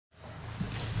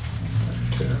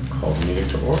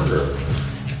order.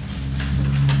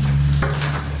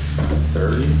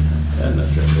 30 and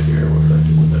agenda here. What did I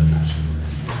do with that?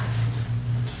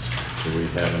 Do we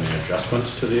have any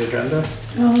adjustments to the agenda?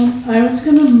 I was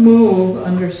going to move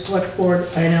under select board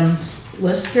items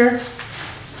lister,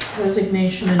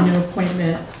 resignation and new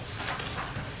appointment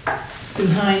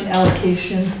behind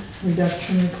allocation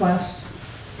reduction request.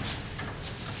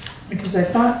 Because I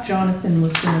thought Jonathan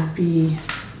was going to be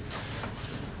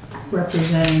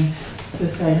representing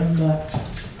this item, but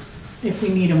if we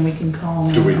need him, we can call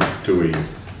him. Do we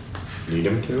need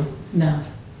him to? No.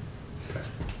 Okay.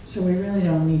 So we really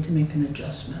don't need to make an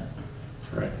adjustment.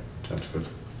 All right, sounds good.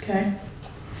 Okay.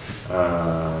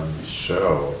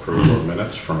 So approval of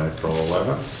minutes from April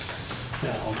 11th.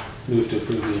 Yeah, I'll move to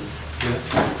approve the minutes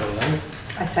from April 11th.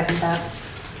 I second that.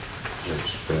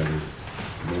 It's been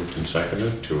moved and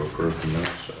seconded to approve the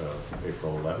minutes of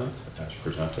April 11th as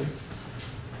presented.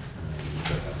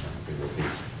 And they will be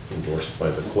endorsed by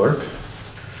the clerk.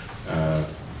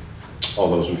 All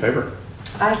those in favor?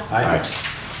 Aye. Aye.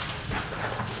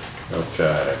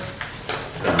 Okay.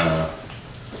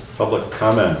 Public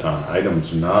comment on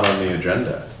items not on the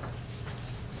agenda.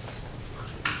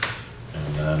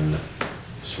 And then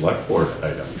select board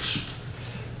items.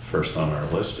 First on our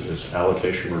list is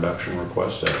allocation reduction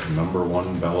request at number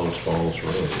 1 Bellows Falls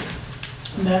Road.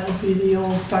 And that would be the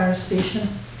old fire station.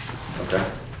 Okay.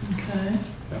 Okay.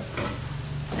 Yep.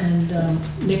 And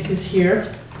Nick is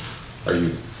here. Are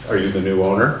you the new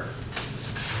owner?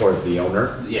 Or the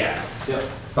owner? Yeah. Yep.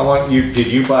 How long did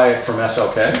you buy it from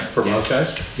SLK, from Yeah. those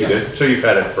guys? You Yeah. did? So you've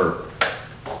had it for A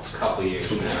couple years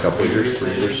now. Couple years,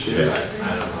 3 years, yeah.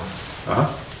 I don't know.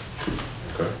 Uh-huh.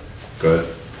 Okay, good.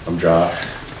 I'm Josh.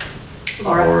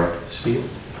 Laura. Steve?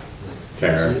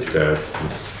 Karen, good.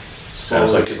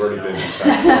 Sounds like you've already been in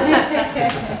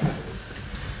touch.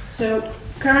 So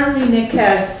currently Nick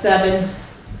has 7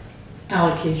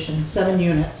 allocations, 7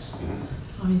 units.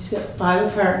 He's got 5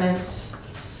 apartments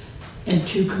and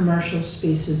 2 commercial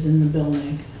spaces in the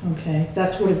building, okay?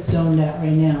 That's what it's zoned at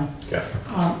right now. Yeah.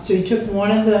 So he took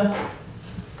one of the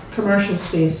commercial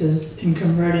spaces and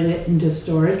converted it into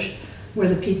storage where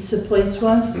the pizza place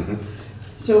was. Mhm.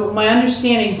 So my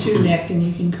understanding too, Nick, and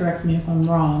you can correct me if I'm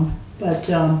wrong, but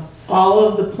all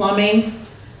of the plumbing,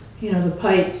 you know, the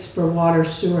pipes for water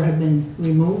sewer have been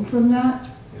removed from that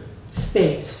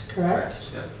space, correct?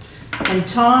 Yeah. And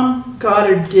Tom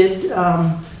Goddard did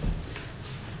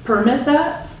permit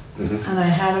that, Mhm. and I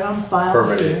have it on file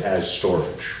Permitted here. as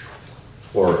storage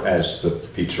or as the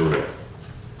pizzeria?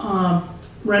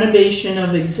 Renovation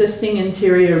of existing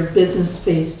interior business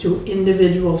space to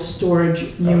individual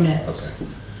storage units.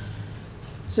 Okay.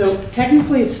 So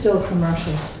technically it's still a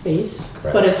commercial space,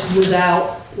 Right. but it's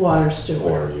without water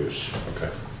sewer. Water use, okay.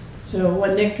 So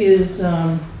what Nick is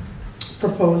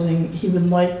proposing, he would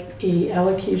like a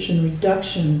allocation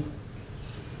reduction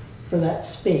for that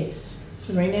space.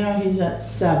 So right now he's at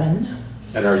 7.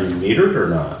 And are you metered or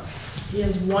not? He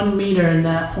has 1 meter in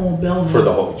that whole building. For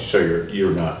the whole, so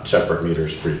you're not separate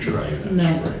meters for each of the units? No.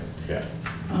 Right, yeah.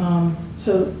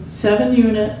 So 7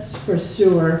 units for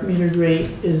sewer, metered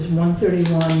rate is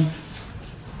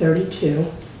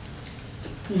 $131.32.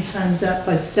 You times that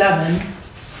by 7.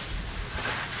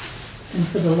 And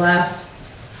for the last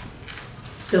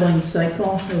billing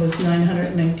cycle, it was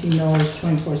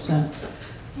 $919.24.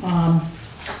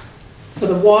 For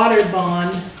the water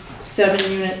bond, 7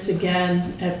 units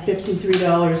again at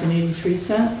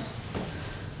 $53.83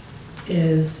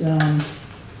 is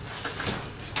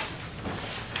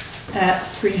at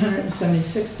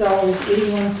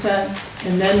 $376.81.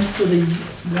 And then for the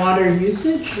water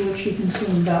usage, which you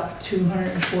consume about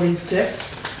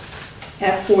 246,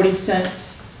 at 40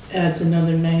 cents adds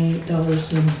another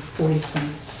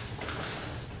 $98.40.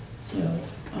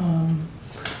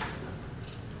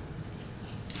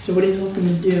 So what he's looking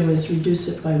to do is reduce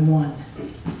it by 1.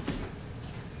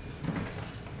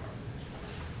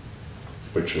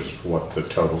 Which is what the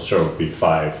total, so it'd be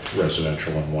 5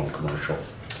 residential and 1 commercial?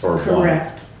 Or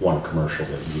Correct. one commercial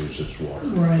that uses water?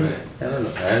 Right.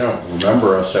 I don't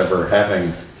remember us ever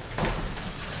having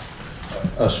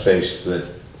a space that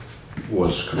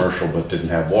was commercial but didn't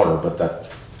have water, but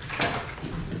that,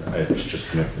 it's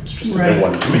just a Right. new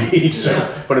one to me, so, Yeah.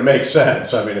 but it makes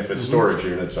sense. I mean, if it's storage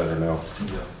units, I don't know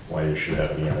Yeah. why you should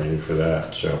have an ERU for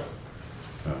that, so.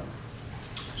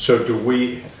 So do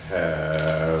we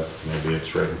have, maybe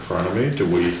it's right in front of me, do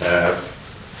we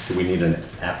need an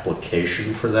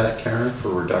application for that, Karen, for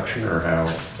reduction, or how,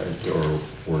 or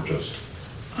we're just?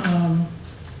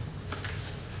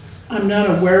 I'm not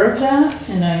aware of that,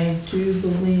 and I do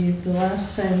believe the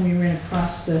last time we ran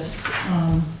across this,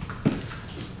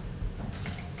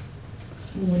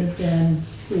 would have been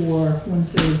for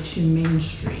 132 Main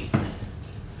Street.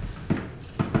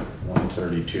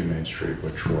 132 Main Street,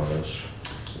 which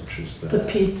is The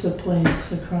pizza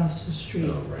place across the street.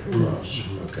 Oh, right across,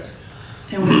 okay.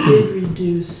 And we did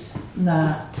reduce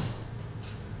that.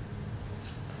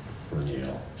 For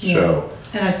Neil. Yeah. So,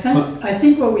 And I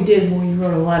think what we did when we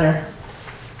wrote a letter,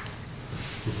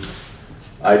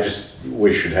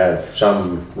 we should have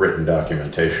some written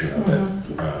documentation of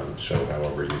it, so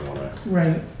however you want to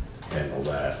right, handle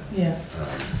that. yeah.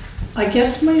 I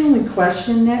guess my only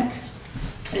question, Nick,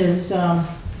 is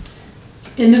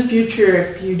in the future,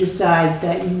 if you decide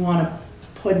that you want to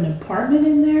put an apartment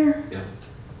in there, Yeah.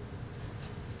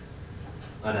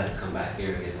 I'd have to come back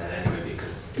here and get that anyway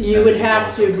because. you would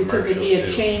have to, because it'd be a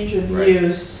commercial, too. change of Right.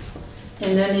 use,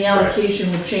 and then the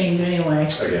allocation would change anyway.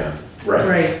 Again,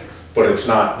 Right, But it's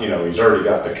not, he's already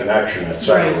got the connection, et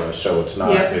cetera, Right. so it's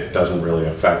not, Yep. it doesn't really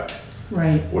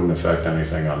right, wouldn't affect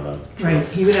anything on the. right.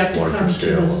 He would have to Larger come to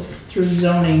scale. through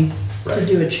zoning to Right.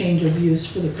 do a change of use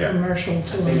for the Yeah. commercial I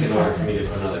to think an in order for me apartment.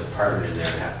 to put another apartment in there,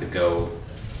 I'd have to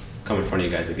come in front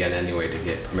of you guys again anyway to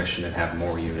get permission to have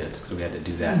more units, because we had to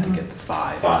do that to Mhm. get the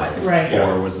 5. Five. I think Right.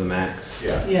 4 was the max,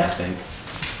 Yeah, I Yeah, think.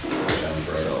 sounds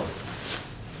right. So,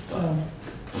 so,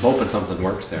 I'm hoping something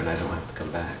works there and I don't have to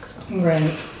come back, so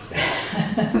right.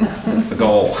 that's the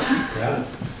goal. Yeah.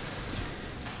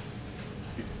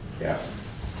 Yeah.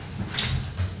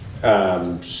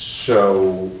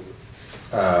 So,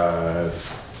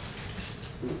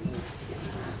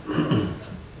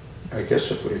 I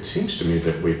guess it seems to me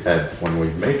that when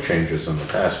we've made changes in the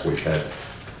past, we've had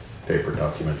paper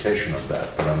documentation of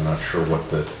that, but I'm not sure what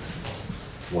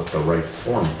the right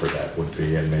form for that would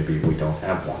be, and maybe we don't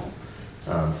have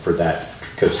one for that,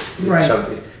 because Right.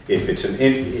 if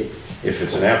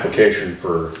it's an application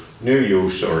for new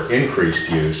use or increased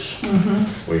use,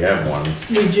 we have one.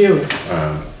 We do,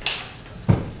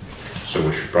 So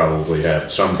we should probably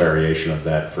have some variation of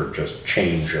that for just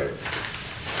change of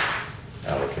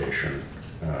allocation.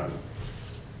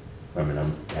 I mean,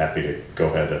 I'm happy to go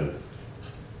ahead and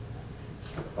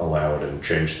allow it and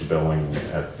change the billing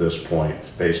at this point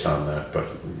based on that, but,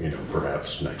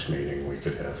 perhaps next meeting we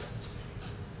could have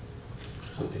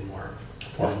Something more a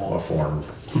formal. form.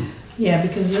 yeah,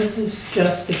 because this is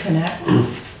just to connect,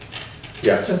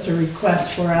 Yeah, so it's a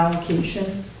request for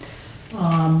allocation.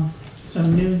 So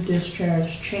new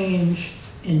discharge, change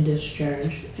in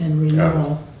discharge, and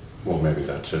renewal. well, maybe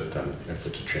that's it then, if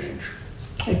it's a change.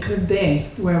 It could be,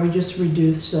 where we just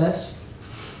reduce this.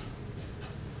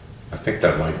 I think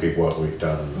that might be what we've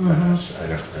done in the past. I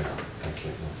can't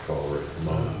recall right at the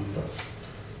moment, but.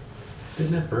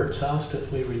 Didn't that Bert's house,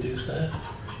 did we reduce that?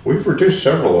 We've reduced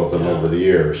several of them Yeah. over the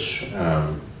years,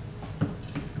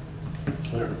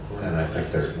 Where and I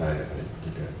think there's,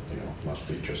 must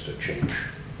be just a change.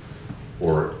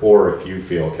 Or if you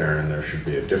feel, Karen, there should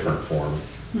be a different form,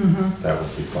 that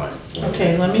would be fine.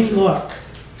 Okay, let me look.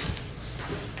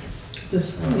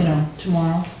 This,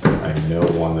 tomorrow. I know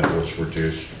one that was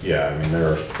reduced, yeah, I mean,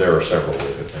 there are several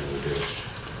that have been reduced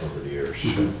over the years,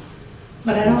 so.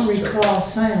 But I don't recall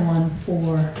signing one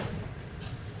for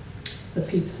the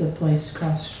pizza place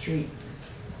across the street.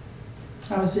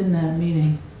 I was in that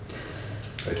meeting,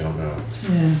 I don't know.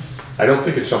 yeah. I don't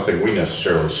think it's something we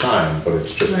necessarily sign, but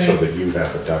it's just so Right. that you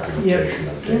have a documentation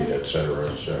of date, et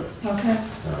cetera, so. Okay,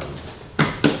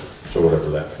 So whatever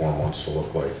that form wants to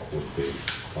look like would be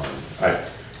fine.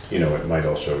 It might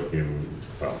also,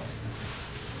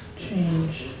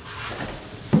 change,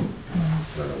 I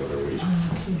don't know whether we,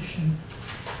 allocation.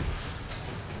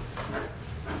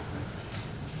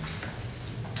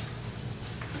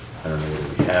 I don't know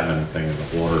whether we have anything in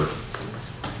the water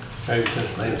I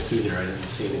just glanced through there, I didn't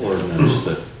see anything. ordinance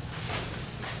that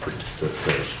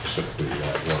goes specifically to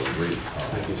that water rate.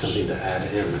 Might be something to add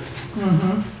in.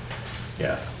 Mm-hmm,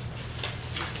 Yeah.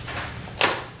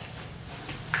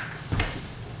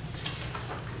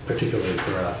 Particularly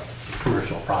for a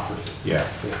commercial property. Yeah,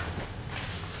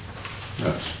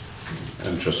 Yeah.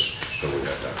 and just so we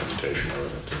got documentation of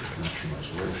it, the connection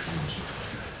resolutions.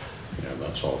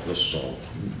 That's all, this is all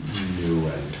new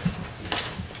and,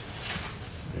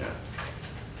 yeah.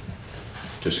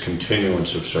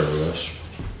 Discontinuance of service.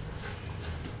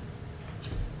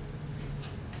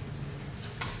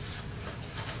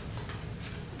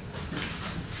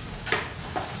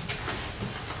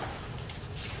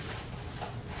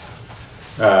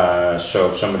 So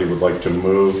if somebody would like to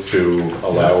move to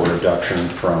allow a reduction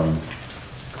from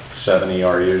 7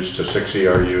 ERUs to 6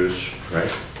 ERUs,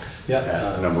 right? Yep.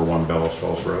 At number 1 Bellows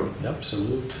Falls Road. Yep, so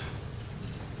moved.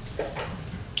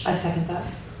 I second that.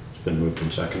 It's been moved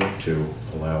and seconded to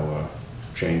allow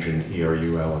change in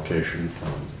ERU allocation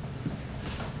from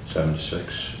 7 to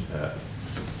 6 at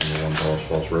 1 Dallas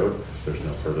Falls Road. If there's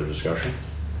no further discussion,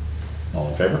 all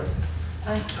in favor?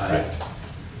 Aye.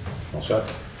 All set?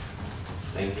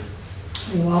 Thank you.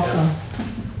 You're welcome.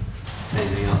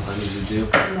 Anything else I need to do?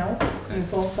 No, you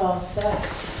both all set.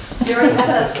 You already have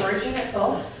that storage unit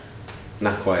full?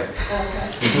 Not quite.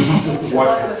 Okay. Good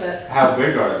luck with it. How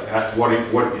big are,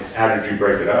 how did you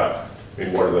break it up? I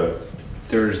mean, what are the,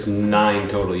 There's 9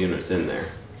 total units in there.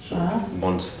 Wow.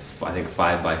 One's, I think,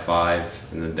 5 by 5,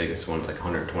 and the biggest one's like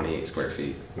 128 square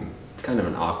feet. It's kind of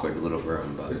an awkward little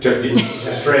room, but it's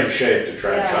a strange shape to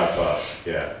try and Yeah. chop up,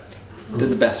 yeah, did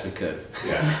the best we could.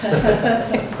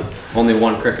 yeah, Only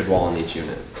 1 crooked wall in each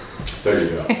unit. there you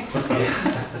go.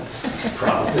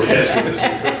 Probably as good as you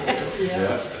could do.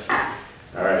 Yeah.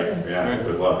 All right, yeah,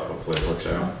 good luck, hopefully it works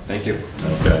out. Thank you.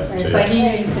 Okay. If I need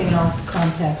anything, I'll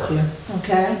contact you,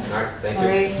 okay? All right, thank All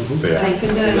right. See ya. Have a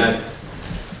good Good night.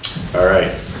 night. All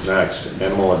right, next,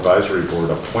 Animal Advisory Board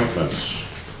appointments.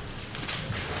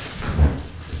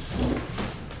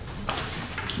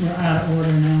 We're out of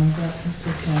order now, but it's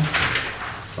okay.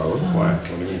 Oh, why, what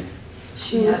do you mean?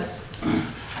 Yes.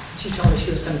 She told me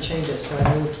she was gonna change it, so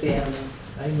I moved the animal.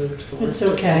 I moved the It's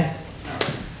list. okay.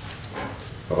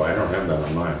 Oh, I don't have that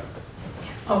on mine.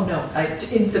 Oh, no,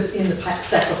 in the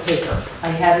stack of paper. I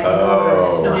had it in order,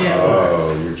 it's not in Yeah. order.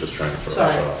 Oh, you're just trying to throw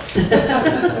Sorry. us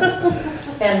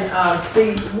off. And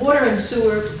the water and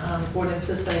sewer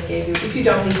ordinances that I gave you, if you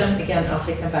don't need them, again, I'll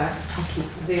take them back. I'll keep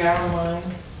them. They are online.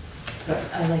 But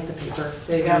I like the paper.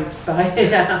 There you go. Bye.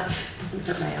 Doesn't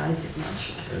hurt my eyes as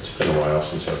much. It's been a while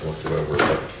since I've looked it over,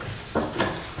 but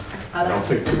I don't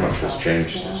think too much has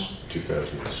changed since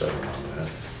 2007 on that.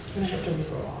 I'm gonna have to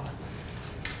withdraw.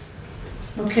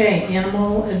 Okay,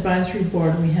 Animal Advisory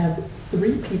Board, we have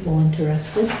 3 people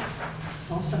interested.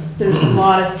 Awesome. There's a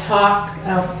lot of talk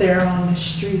out there on the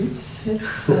streets.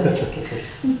 It's,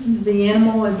 the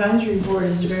Animal Advisory Board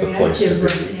is It's the very place to active be.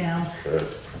 right now. Good.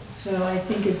 So I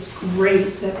think it's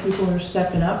great that people are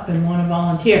stepping up and want to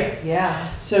volunteer. Yeah.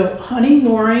 So Honey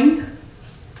Loring,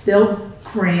 Bill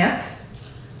Grant,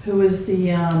 who is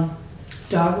the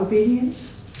dog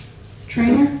obedience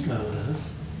trainer,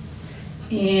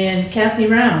 and Kathy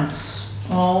Rounds,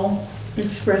 all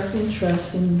expressed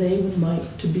interest and they would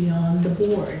like to be on the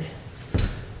board.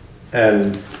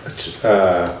 And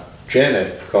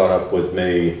Janet caught up with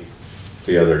me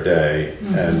the other day,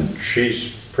 and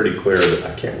she's pretty clear that,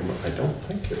 I can't remember, I don't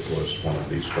think it was one of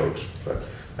these folks, but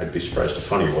I'd be surprised if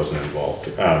Honey wasn't involved.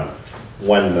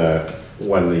 When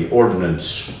the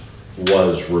ordinance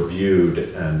was reviewed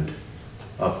and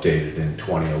updated in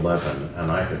 2011,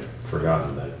 and I had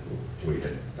forgotten that we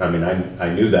had, I mean, I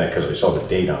knew that because I saw the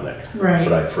date on it. Right.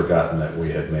 But I'd forgotten that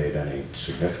we had made any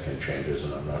significant changes,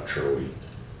 and I'm not sure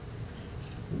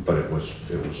but it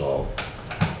was all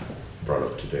brought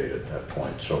up to date at that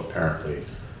point. So apparently,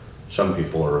 some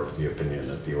people are of the opinion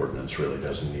that the ordinance really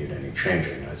doesn't need any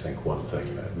changing. I think one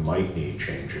thing that might need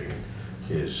changing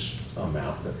is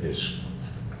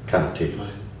penalty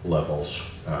levels.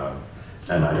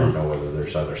 And I don't know whether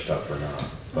there's other stuff or not,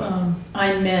 but.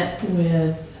 I met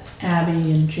with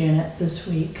Abby and Janet this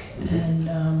week,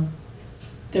 and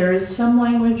there is some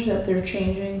language that they're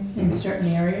changing in certain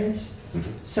areas,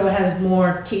 so it has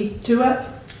more teeth to it.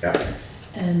 Yeah.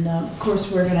 And of course,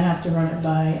 we're gonna have to run it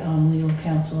by legal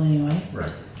counsel anyway,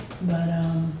 Right. but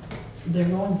they're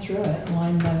going through it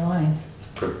line by line.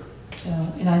 Good. So,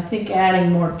 and I think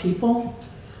adding more people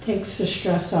takes the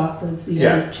stress off of the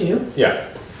Yeah. other 2, Yeah.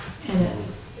 and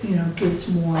it, gives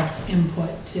more input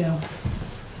too.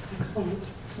 Excellent.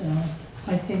 So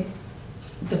I think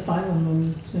the 5 of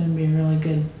them is going to be a really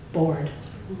good board.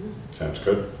 Sounds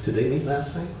good. Did they meet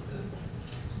last night?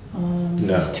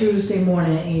 No. It's Tuesday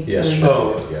morning at 8:30. Yesterday.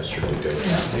 Oh. Yesterday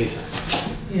did.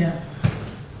 Yeah.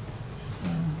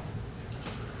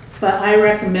 But I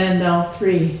recommend all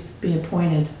 3 be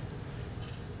appointed.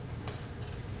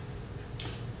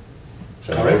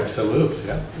 So All right, so moved,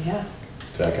 yeah. Yeah,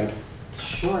 Second.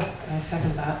 sure. I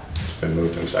second that. It's been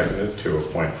moved and seconded to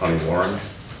appoint Honey Loring,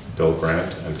 Bill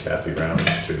Grant, and Kathy Rounds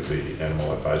to the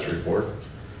Animal Advisory Board.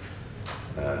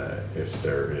 If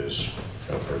there is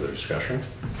no further discussion,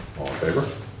 all in favor?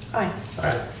 Aye.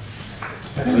 Aye.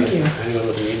 Thank you. Anyone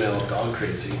with an email dog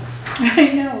crazy,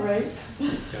 I know, right?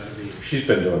 gotta be. She's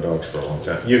been doing dogs for a long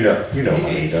time. You know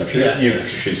Honey, don't you? Yeah.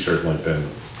 She's certainly been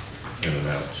in and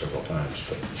out several times,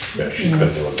 but yeah, she's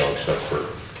been doing dog stuff for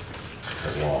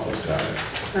a long time.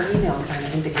 Her email kind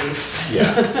of indicates.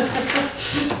 Yeah.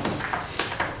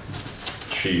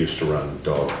 She used to run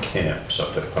dog camps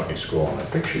up at Putney School, and I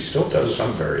think she still does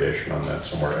some variation on that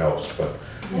somewhere else, but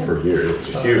for years. It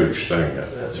was a Oh, huge that's- thing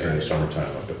that's in the right. summertime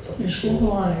up at Putney And she has a School.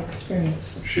 lot of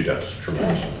experience. She does,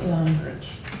 tremendous That's, amount of experience.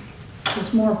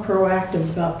 She's more proactive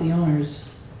about the owners,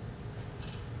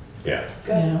 Yeah, you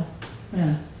Good. know?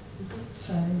 Yeah.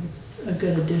 So I think it's a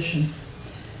good addition.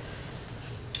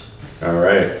 all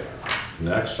right.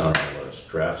 Next on the list,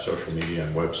 draft social media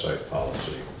and website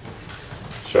policy.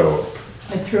 So,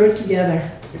 I threw it together.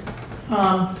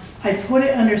 I put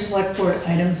it under select board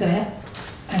items. I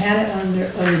had it under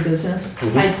other business.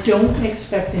 Mhm. I don't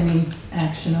expect any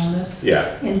action on this.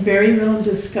 yeah, And very little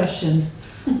discussion,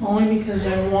 only because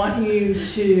I want you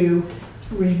to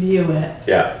review it,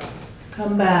 yeah,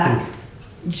 come back,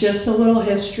 just a little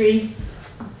history.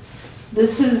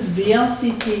 This is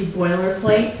VLCT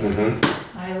boilerplate.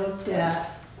 mm-hmm, I looked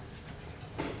at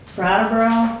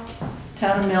Brattleboro,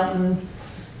 Town of Milton,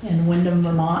 and Wyndham,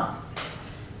 Vermont,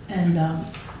 and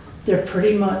they're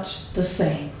pretty much the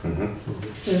same. mm-hmm,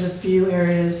 There's a few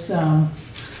areas,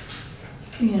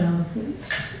 you know,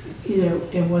 either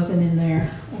it wasn't in there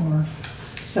or,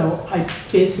 so I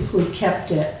basically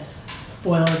kept it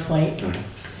boilerplate.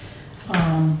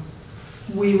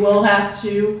 We will have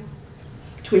to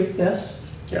tweak this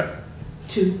yeah,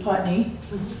 to Putney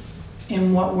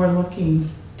and what we're looking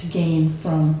to gain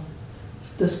from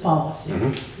this policy.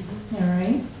 mm-hmm, All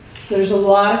right? So there's a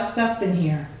lot of stuff in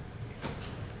here.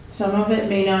 Some of it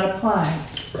may not apply.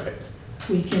 right.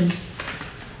 We can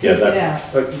Yeah, take it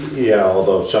out. Yeah,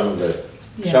 although some of it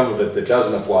Yeah. that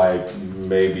doesn't apply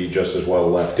may be just as well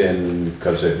left in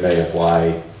because it may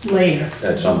apply Later.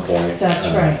 at some point. That's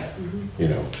right. You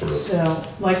know, sort of, So,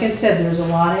 like I said, there's a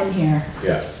lot in here,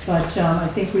 yeah. but I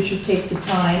think we should take the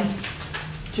time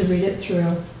to read it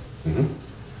through, Mhm.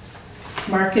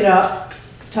 mark it up,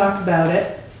 talk about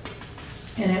it,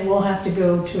 and it will have to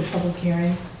go to a public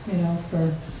hearing, you know,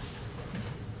 for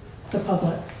the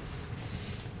public.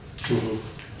 Mhm.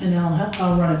 And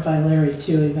I'll run it by Larry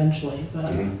too eventually,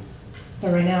 Mhm.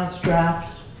 but right now it's draft,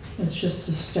 it's just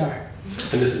a start.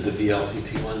 And this is the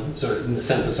VLCT one, so in the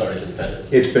sense it's already been vetted.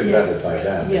 It's been Yes. vetted by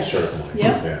them, Yes. certainly.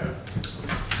 Yep. Yeah.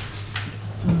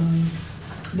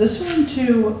 This one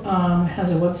too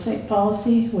has a website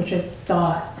policy, which I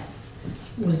thought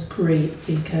was great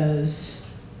because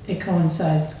it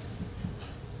coincides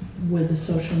with the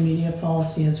social media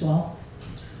policy as well.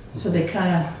 So they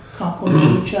kind of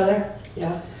complement each other.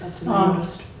 Yeah, that's what I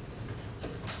noticed.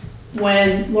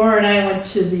 When Laura and I went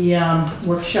to the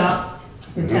workshop,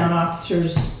 the town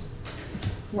officers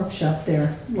workshop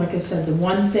there, like I said, the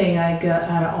one thing I got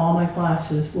out of all my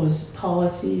classes was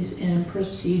policies and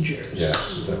procedures.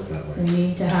 Yes, definitely. We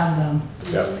need to have them,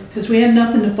 Yep, because we have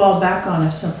nothing to fall back on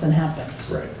if something happens.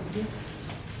 right.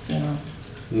 So,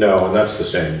 No, and that's the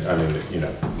same, I mean, you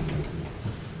know,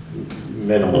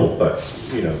 minimal, but,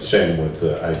 you know, same with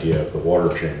the idea of the water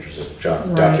changes,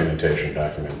 Right. documentation,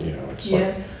 you know, it's yeah,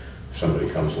 like, if somebody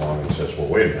comes along and says, well,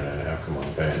 wait a minute, how come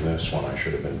I'm paying this when I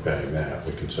should have been paying that?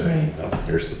 We can say, Right. oh,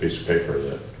 here's the piece of paper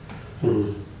that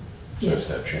Mhm. says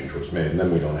that change was made, and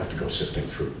then we don't have to go sifting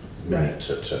through Right. minutes,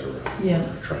 et cetera. Yeah.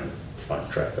 Try and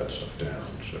track that stuff down,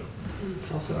 so,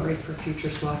 It's also great for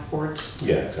future select boards.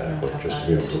 yeah, They exactly, don't have just to that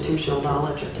be able to. institutional refer to it.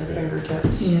 knowledge at their Yeah.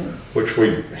 fingertips. yeah, Which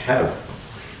we have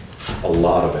a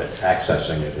lot of it,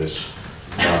 accessing it is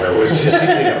not always just, you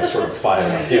know, sort of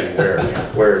filing in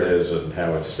where it is and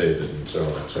how it's stated and so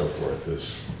on and so forth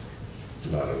is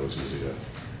not always easy to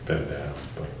pin down,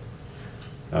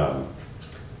 but,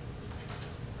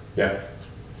 yeah,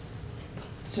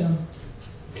 so,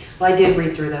 Well, I did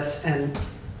read through this and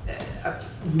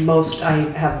I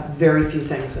have very few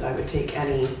things that I would take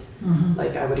any,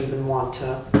 like I would even want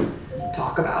to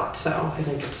talk about. So I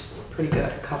think it's pretty good.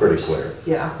 It covers. Pretty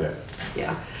clear. Yeah, yeah,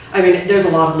 yeah. I mean, there's a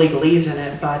lot of legalese in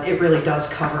it, but it really does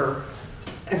cover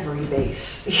every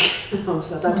base, you know,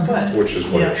 so that's good. which is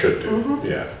what Yeah. it should do, Mhm.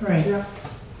 yeah. right, Yeah.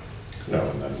 No,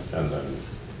 and then,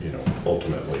 you know,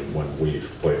 ultimately, when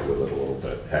we've played with it a little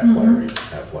bit, have Mhm.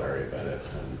 Larry vet it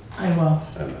I will.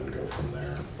 and then go from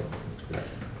there. Yeah.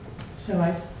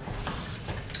 So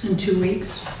in 2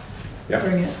 weeks, Yeah.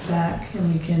 bring it back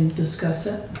and we can discuss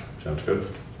it, Sounds good.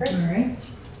 Great. all right?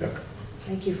 Yep.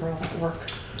 Thank you for all that work.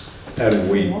 And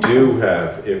we do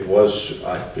have, it was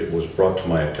brought to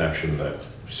my attention that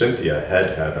Cynthia had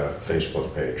a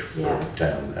Facebook page for Yeah.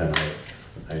 town, and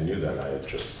I knew that, I had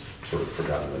just sort of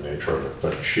forgotten the nature of it,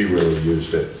 but she really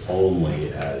used it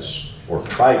only as, or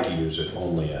tried to use it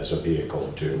only as a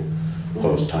vehicle to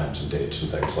post times and dates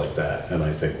and things like that, and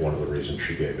I think one of the reasons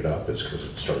she gave it up is because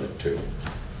it started to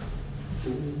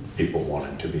people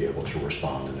wanted to be able to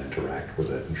respond and interact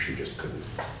with it, and she just couldn't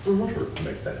Mhm. sort of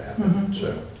make that happen, Mhm.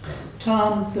 so.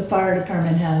 Tom, the fire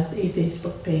department has a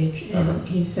Facebook page, Uh-huh. and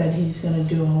he said he's gonna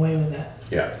do away with it,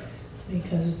 Yeah,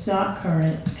 because it's not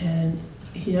current, and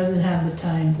he doesn't have the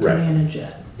time to Right. manage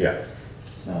it, yeah,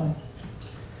 so.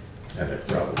 and it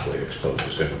probably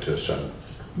exposes him to some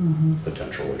Mhm.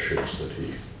 potential issues that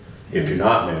if you're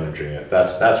not managing it,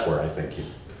 that's where I think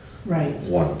Right,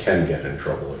 one can get in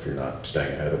trouble if you're not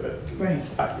staying ahead of it. right.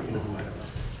 I don't know.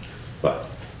 But,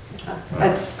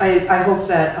 I hope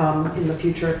that in the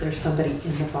future, if there's somebody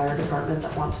in the fire department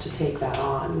that wants to take that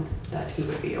on, that he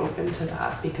would be open to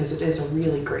that, because it is a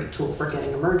really great tool for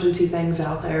getting emergency things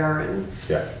out there. And,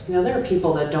 yeah, you know, there are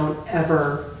people that don't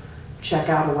ever check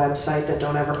out a website, that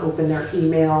don't ever open their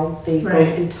email. They go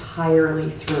Right. entirely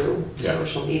through Yeah.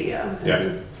 social media. Yeah.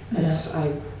 And I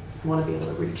want to be able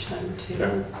to reach them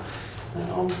too.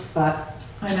 But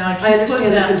I know, I I keep putting understand the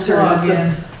that concerns. plug It's a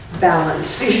in.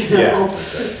 balance, you yeah. know?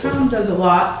 exactly. Tom does a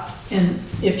lot, and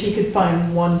if he could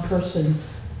find one person,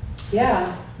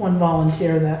 Yeah. one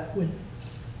volunteer that would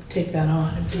take that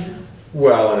on, it'd be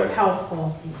Well, and,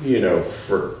 helpful. you know,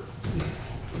 for,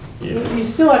 you know, You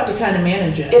still have to kind of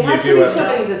manage it. It has You to do be have-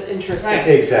 somebody that's interested. Right.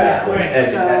 exactly,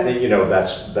 Yeah, right. and, you know,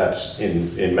 that's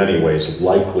in many ways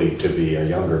likely to be a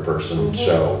younger person,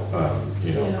 so,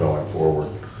 you know, Yeah. going forward,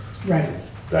 Right,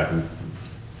 that,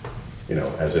 you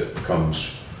know, as it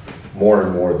becomes more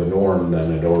and more the norm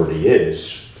than it already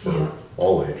is for Yeah.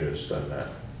 all ages, then that,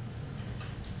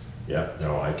 yeah,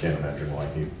 no, I can't imagine why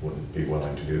he wouldn't be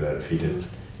willing to do that if he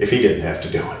didn't have to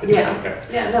do it. Yeah.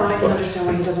 Yeah, no, I can But- understand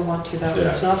why he doesn't want to though. Yeah.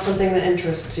 It's not something that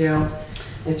interests you.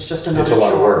 It's just another It's a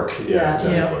lot of chore. work, yeah, Yes.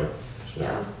 exactly. So,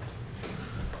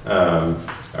 Yeah.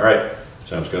 all right,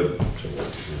 sounds good, so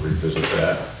we'll revisit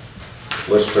that.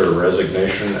 Lister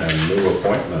resignation and new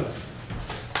appointment.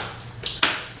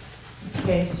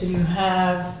 okay, so you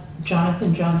have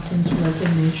Jonathan Johnson's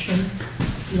resignation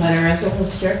letter as a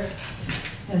lister,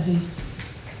 as he's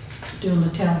doing the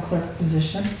town clerk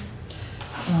position.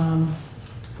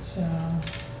 So,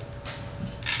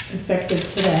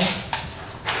 effective today.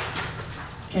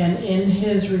 And in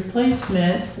his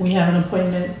replacement, we have an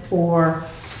appointment for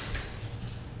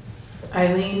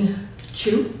Eileen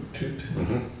Chute.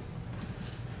 Mhm.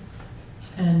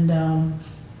 And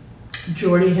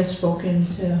Jordy has spoken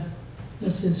to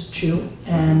Mrs. Chu,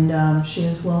 and she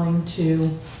is willing to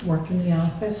work in the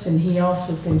office, and he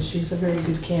also thinks she's a very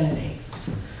good candidate.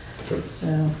 Good.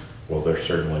 So, Well, they're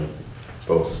certainly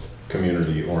both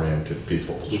community-oriented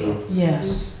people, so.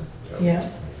 yes, so yeah,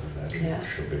 that Yeah.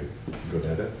 She'll be good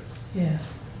at it. yeah.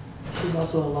 She's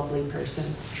also a lovely person.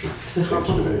 She seems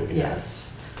to be, yeah.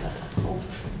 Yes, that's helpful.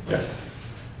 Yeah,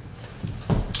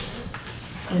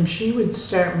 And she would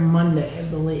start Monday, I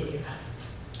believe.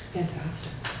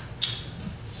 Fantastic.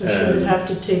 So she would And- have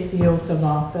to take the oath of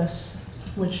office,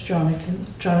 which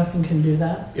Jonathan can do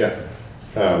that. yeah.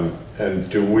 And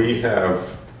do we have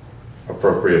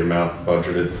appropriate amount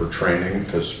budgeted for training?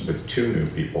 Because with two new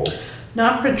people,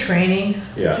 Not for training,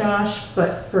 yeah, Josh,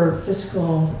 but for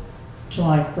fiscal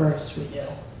July 1st we do.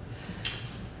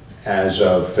 as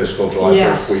of fiscal July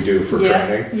Yes. 1st, we do for Yeah,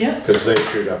 training? yeah. Because they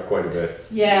shoot up quite a bit.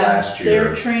 Yeah, Last year,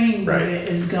 their training right. budget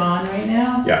is gone right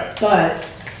now. Yeah, But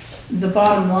the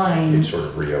bottom it line, sort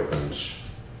of reopens.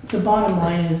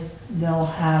 is they'll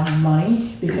have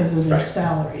money because of their Right.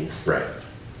 salaries. Right.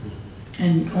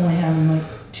 And only having like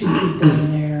 2 people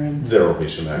in there and, There will be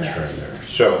some extra in Yes. there.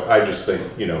 So I just think,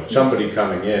 you know, somebody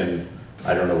coming in,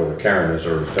 I don't know whether Karen has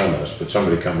already done this, but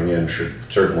somebody coming in should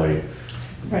certainly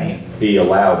right, be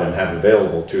allowed and have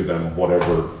available to them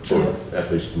whatever sort of,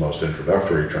 at least the most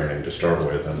introductory training to start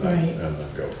with, and then, Right. and then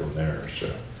go from there, so.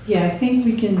 yeah, I think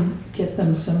we can get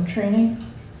them some training,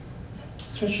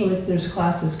 especially if there's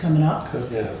classes coming up.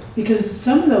 Yeah. Because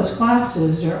some of those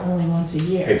classes are only once a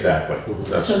year. Exactly.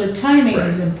 That's, So the timing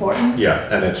is important. yeah,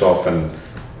 and it's often,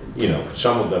 you know,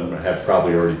 some of them have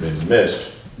probably already been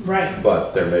missed, Right,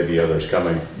 but there may be others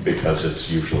coming because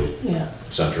it's usually yeah.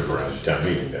 centered around town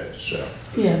meeting days, so.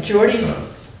 Yeah, Jordy's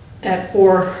at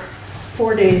four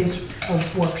days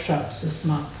of workshops this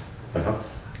month. Uh-huh.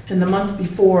 And the month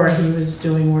before, he was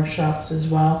doing workshops as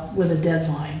well with a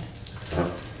deadline Uh-huh.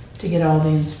 to get all the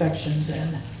inspections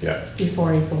in Yeah,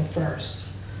 before April 1st.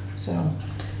 So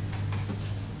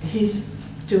he's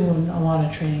doing a lot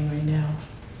of training right now.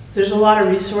 There's a lot of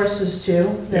resources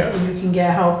too, that Yeah. you can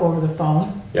get help over the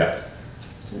phone. yeah.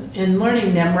 So, and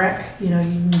learning NEMREC, you know,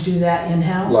 you can do that A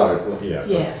in-house. lot of, yeah,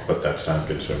 Yeah. but that's time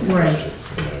consuming Right. just to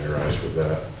familiarize with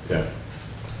that, yeah.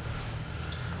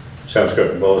 Sounds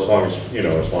good. Well, as long as, you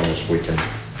know, as long as we can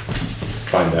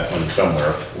find that one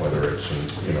somewhere, whether it's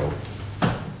in, you know,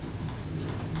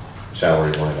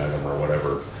 salary line item or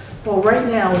whatever. Well, right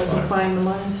now, we can Fine. find the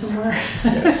money somewhere.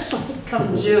 Yeah. It's like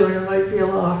come June, it might be a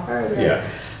little harder. Yeah,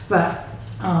 But,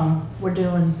 we're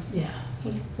doing, yeah,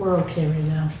 we're okay right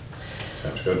now.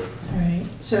 sounds good. All right,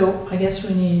 so I guess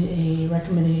we need a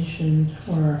recommendation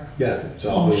or Yeah, so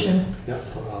I'll move, motion. yeah,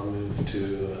 I'll move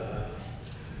to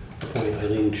appoint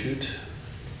Eileen Chute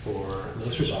for the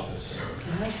Lister's office.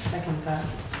 I second that.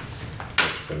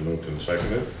 It's been moved and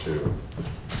seconded to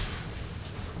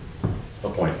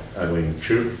appoint Eileen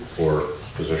Chute for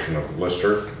position of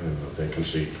lister in the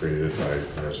vacancy created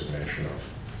by resignation of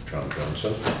John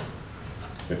Johnson.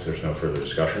 If there's no further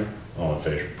discussion, all in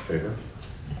favor?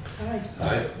 Aye.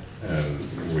 Aye.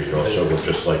 And we also would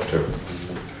just like to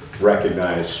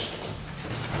recognize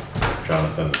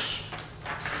Jonathan's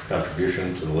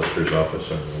contribution to the lister's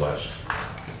office over the last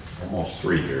almost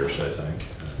 3 years, I think.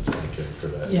 And thank him for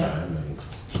that Yeah. time and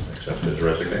accept his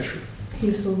resignation.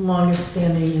 He's the longest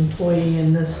standing employee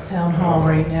in this town hall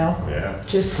right now, Yeah.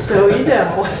 just so you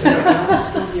know. I'm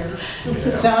still here.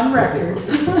 It's on record.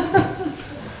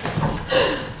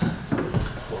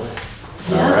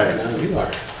 All Yeah, right. Now you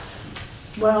are.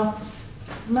 well,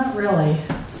 not really.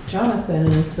 Jonathan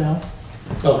is, though.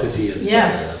 Oh, because he is.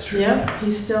 Yes, That's true. yep,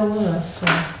 he's still with us, so,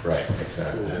 Right,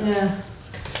 exactly. yeah,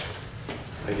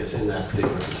 I guess in that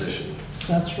particular position.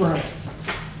 that's right.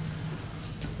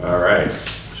 All right,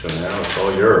 so now it's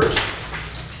all yours.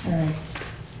 All right.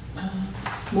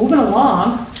 Moving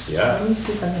along. Yeah. Let me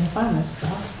see if I can find this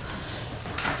stuff.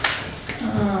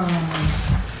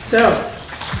 So,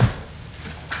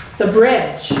 the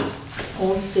bridge,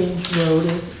 Old Stage Road,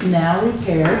 is now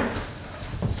repaired.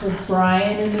 So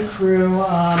Brian and the crew,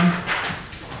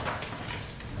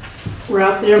 were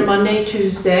out there Monday,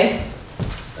 Tuesday.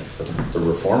 The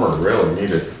reformer really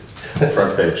needed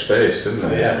front page space, didn't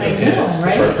they? Yeah. I know,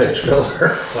 right? Front page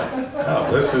filler. It's like, oh,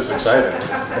 this is exciting.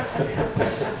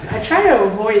 I try to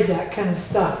avoid that kind of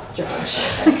stuff, Josh.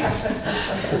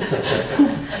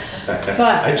 But,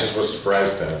 I just was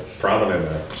surprised how prominent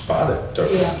a spot it took.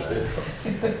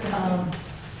 Yeah.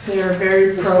 They were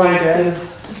very The slow proactive.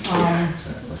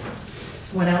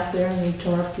 Went out there and they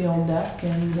tore up the old deck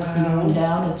and ripped the new one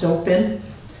down. It's open.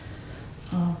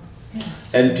 Yeah.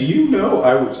 And do you know,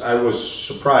 I was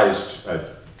surprised, I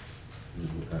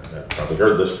probably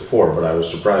heard this before, but I was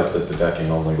surprised that the decking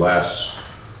only lasts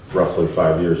roughly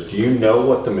 5 years. Do you know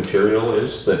what the material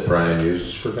is that Brian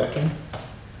uses for decking?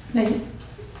 Now,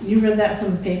 you read that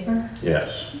from the paper?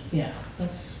 Yes. Yeah,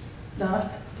 that's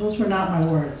not, those were not my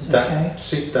words, okay?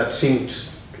 That seemed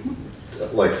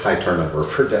like high turnover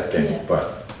for decking, Yeah.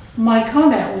 but, My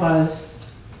comment was,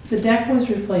 the deck was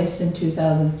replaced in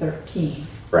 2013.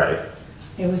 right,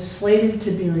 It was slated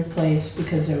to be replaced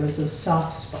because there was a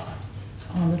soft spot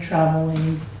on the travel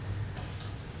lane.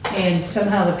 And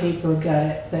somehow the paper got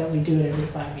it that we do it every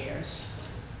 5 years.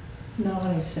 Not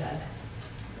what I said.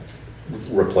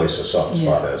 replace a soft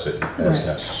spot as Right.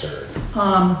 necessary.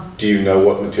 Do you know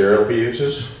what material he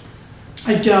uses?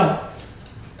 I don't.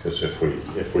 Because if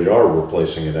we are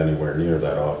replacing it anywhere near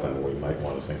that often, we might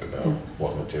want to think about Yeah.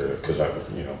 what material, because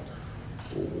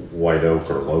white oak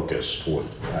or locust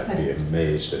I'd be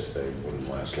amazed if they wouldn't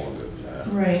last longer than that.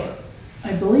 Right.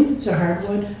 I believe it's a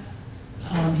hardwood.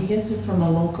 He gets it from a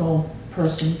local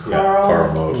person, But, yeah, Carl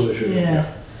Carl. Moses. Yeah.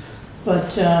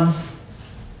 But,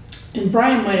 and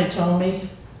Brian might have told me,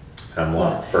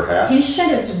 Hemlock, perhaps? he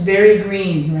said it's very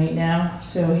green right now,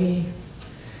 so he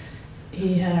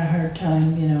had a hard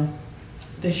time,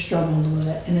 they struggled with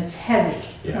it, and it's heavy.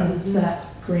 Yeah. And it's that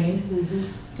green,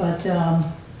 but, I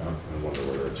wonder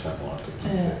whether it's hemlock.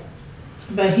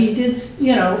 but he did,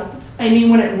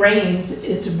 when it rains,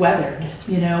 it's weathered,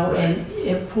 Right. and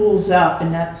it pools up,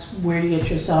 and that's where you get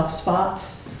your soft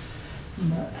spots.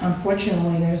 But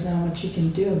unfortunately, there's not much you can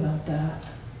do about that.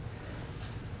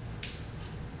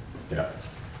 Yeah.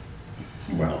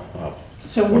 Well,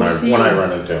 So when we'll see. I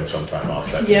run into him sometime, I'll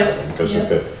check Yep, with him, because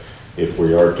yep. if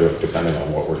we are, depending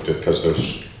on what we're, because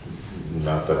there's,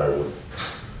 not that I would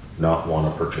not want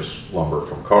to purchase lumber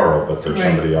from Carl, but there's Right.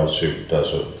 somebody else who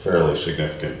does a fairly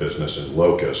significant business in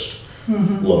Locust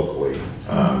locally.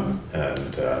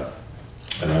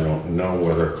 And I don't know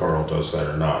whether Carl does that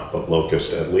or not, but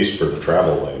Locust, at least for the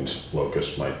travel lanes,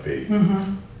 Locust might be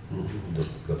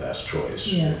the best choice.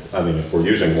 Yeah. I mean, if we're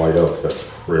using white oak, that's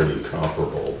pretty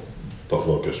comparable, but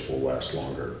Locust will last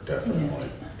longer, definitely,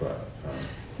 but.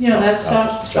 That I'll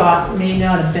soft just spot check. may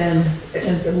not have been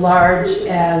as large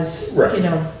as, Right.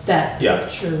 that Yeah.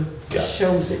 picture Yeah.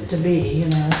 shows it to be,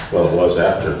 Well, it was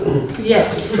after the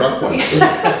Yes. truck went through.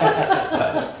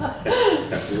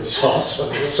 Soft,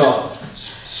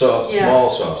 Yeah. small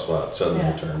soft spot suddenly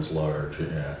Yeah. turns large,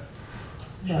 yeah.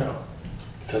 So,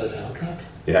 Is that a town truck?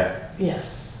 yeah,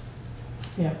 Yes.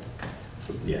 Yep.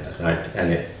 yeah,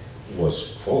 and it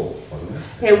was full, wasn't it?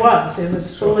 It was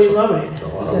So fully it's a- loaded. it's a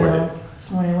lot of So weight.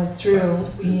 when I went through,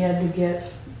 he had to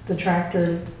get the tractor,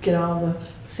 to get all the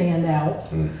sand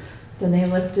out. Mm. Then they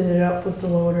lifted it up with the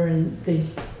loader and they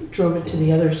drove it to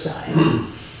the other side.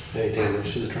 Any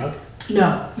damage to the truck?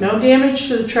 No damage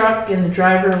to the truck and the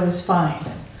driver was fine,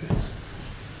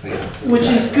 Yeah. which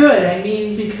is good. I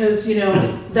mean, because, you know,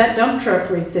 that dump truck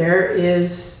right there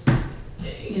is,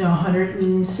 you know,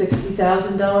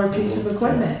 $160,000 piece of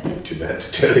equipment, Too bad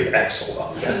to tear the axle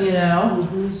off. you know?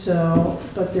 So,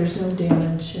 but there's no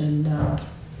damage and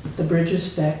the bridge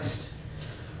is fixed.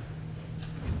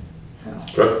 So,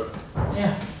 Good.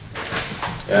 yeah.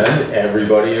 And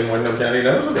everybody in Wyndham County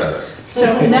knows about it. So,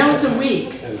 and that was a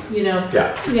week, you know?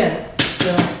 Yeah. Yeah,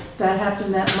 so that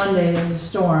happened that Monday in the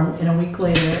storm, and a week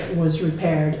later it was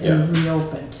repaired and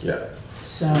reopened. Yeah.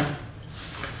 So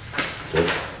Good.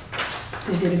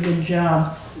 they did a good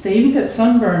job. They even got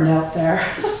sunburned out there.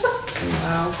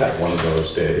 Wow. That one of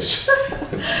those days.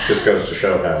 Just goes to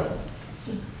show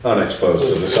how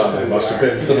unexposed to the sun they must have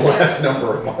been for the last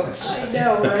number of months. I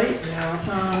know, right?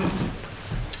 Yeah.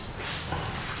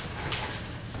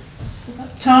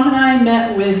 Tom and I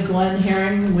met with Glenn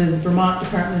Herring with Vermont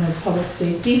Department of Public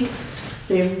Safety.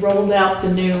 They rolled out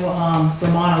the new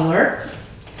Vermont Alert,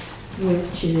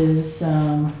 which is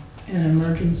an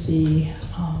emergency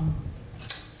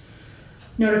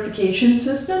notification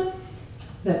system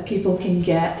that people can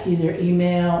get either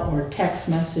email or text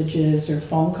messages or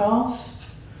phone calls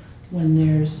when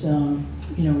there's, you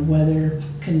know, weather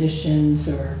conditions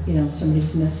or, you know,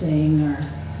 somebody's missing or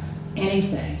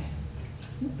anything.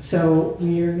 So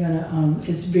we're gonna,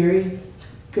 it's a very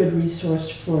good resource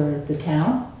for the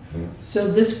town. So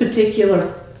this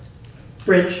particular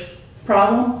bridge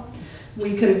problem,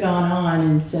 we could have gone on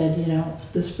and said, you know,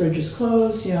 this bridge is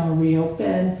closed, you know,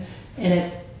 reopen,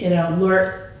 and it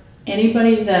alert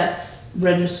anybody that's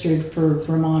registered for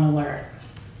Vermont Alert.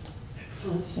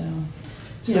 Excellent. So,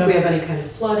 So if we have any kind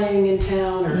of flooding in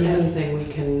town or Yeah. anything,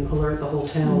 we can alert the whole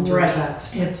town through right,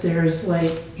 text. if there's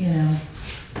like, you know,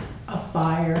 a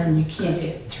fire and you can't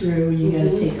get through, you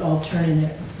gotta take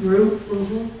alternate route,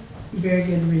 Mhm. very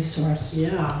good resource.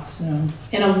 Yeah. So,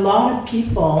 and a lot of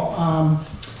people,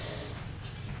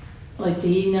 like the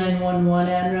E911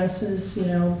 addresses, you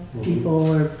know,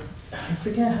 people are, I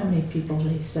forget how many people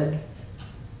they said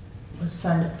was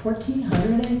signed up,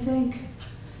 1,400, I think,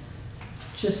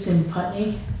 just in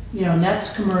Putney, you know, and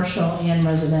that's commercial and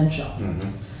residential.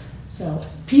 Mhm. So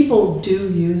people do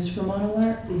use Vermont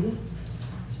Alert, Mhm.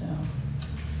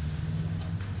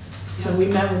 so we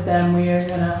met with them, we are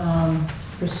gonna,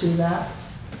 pursue that.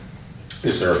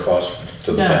 Is there a cost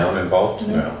to the No. town involved?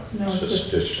 No,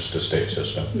 It's it's just a state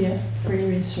system. Yeah, free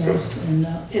resource, and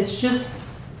it's just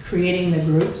creating the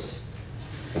groups,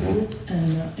 Mhm.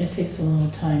 and it takes a little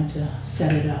time to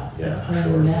set it up. But Yeah, other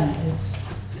sure. than that, it's.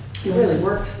 It really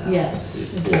works though. Yes,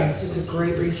 it It's does. a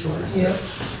great resource. Yep.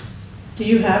 Do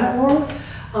you have it, Laura?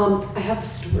 I have a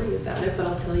story about it, but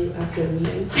I'll tell you after the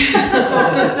meeting.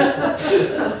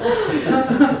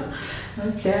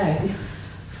 Okay.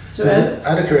 So, Is it-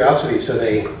 Out of curiosity, so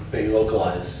they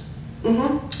localize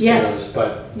Mm-hmm. yes, those,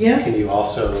 but yeah, can you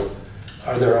also,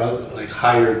 are there like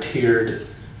higher tiered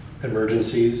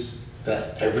emergencies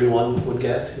that everyone would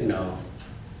get, you know?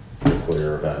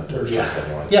 Nuclear event or Yeah.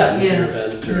 something like that. Yeah, Yeah. nuclear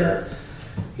event or,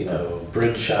 you know,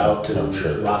 bridge shout I'm and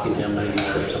sure. Rockingham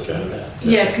 99 or something like that.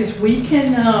 yeah, because we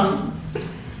can,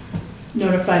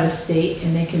 notify the state,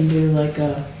 and they can do like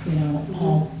a, you know,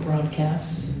 all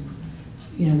broadcasts,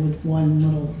 you know, with one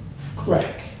little click,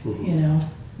 Mhm. you know,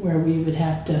 where we would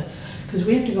have to, because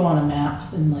we have to go on a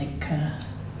map and like kind of,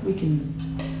 we can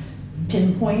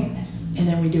pinpoint, and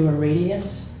then we do a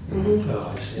radius. Mm-hmm.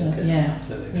 Oh, I see, So, okay. yeah,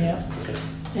 That makes yeah. sense, okay.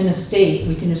 In a state,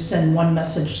 we can just send one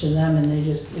message to them and they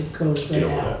just, it goes right Deal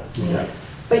with out. it. Yeah.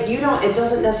 But you don't, it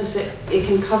doesn't necessarily, it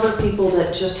can cover people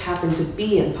that just happen to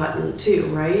be in Putney too,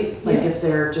 right? Like Yeah. if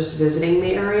they're just visiting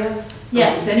the area?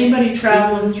 Yes, anybody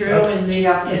traveling through and they,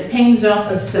 Yeah. it pings off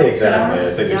the cell Exactly, I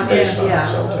towers. think it's Yeah. based on Yeah.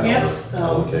 cell tower Yeah.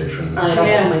 allocations. All right, I'll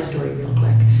Yeah. tell my story real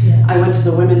quick. Yeah. I went to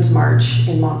the Women's March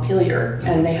in Montpelier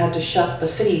and they had to shut the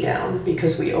city down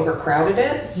because we overcrowded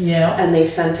it. Yeah, And they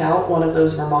sent out one of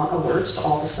those Vermont alerts to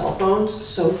all the cell phones.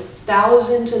 So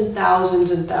thousands and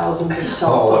thousands and thousands of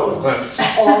cell All at phones. once.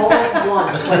 All at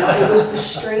once. Like, it was the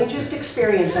strangest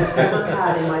experience I've ever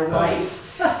had in my life.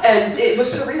 And it was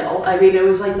surreal. I mean, it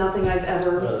was like nothing I've Oh,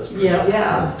 ever, that's pretty Yeah.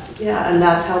 nice. yeah, and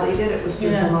that's how they did it, was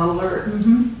through Yeah. Vermont Alert.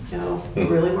 mm-hmm, You know, it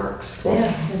really works.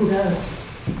 yeah, it does.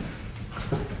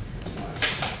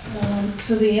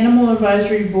 So the Animal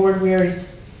Advisory Board, we already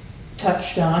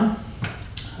touched on.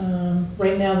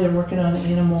 Right now, they're working on the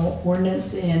animal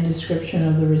ordinance and description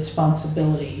of the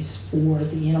responsibilities for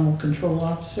the animal control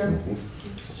officer.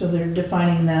 So they're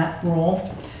defining that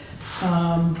role.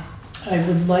 I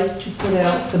would like to put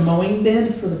out the mowing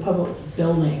bid for the public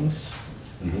buildings.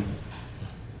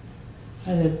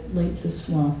 Either late this,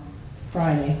 well,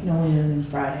 Friday, no later than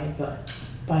Friday, but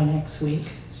by next week,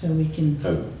 so we can.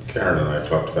 And Karen and I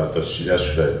talked about this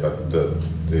yesterday, but the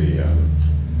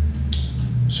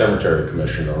Cemetery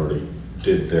Commission already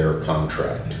did their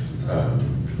contract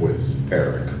with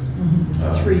Eric.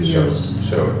 3 years.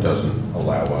 So it doesn't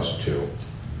allow us to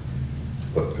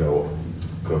go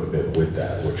to bid with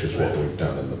that, which is what we've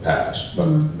done in the past. But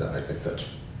I think that's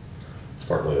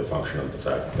partly a function of the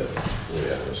fact that we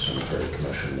have a Cemetery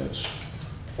Commission that's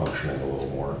functioning a little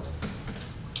more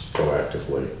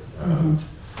proactively. And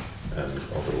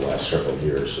over the last several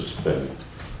years, it's been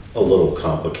a little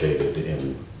complicated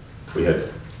we had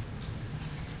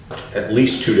at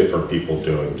least 2 different people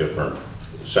doing different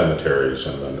cemeteries,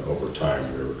 and then over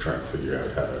time we were trying to figure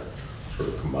out how to sort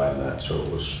of combine that so it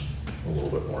was a little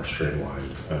bit more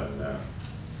streamlined, and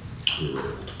we were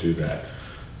able to do that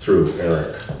through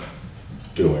Eric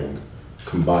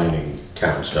combining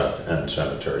town stuff and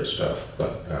cemetery stuff,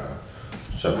 but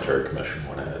Cemetery Commission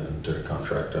went ahead and did a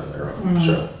contract on their own.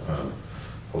 So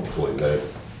hopefully they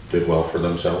did well for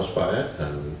themselves by it,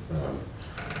 and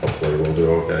hopefully we'll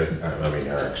do okay. I mean,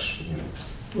 Eric's,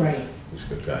 Right. he's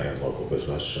a good guy in local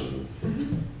business, and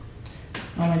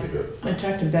should be good. I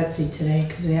talked to Betsy today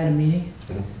because they had a meeting,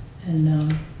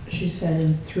 and she said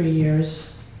in 3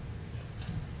 years,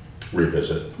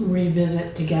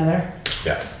 revisit together.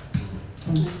 Yeah.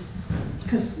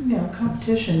 Because,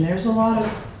 competition, there's a lot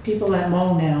of people that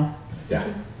mow now, Yeah.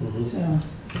 so.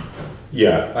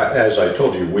 Yeah, as I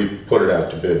told you, we put it out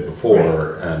to bid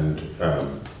before, and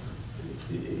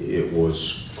it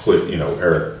was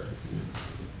clear,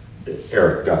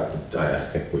 Eric got, I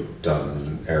think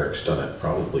Eric's done it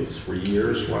probably 3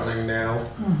 years running now.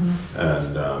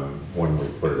 And when we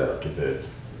put it out to bid,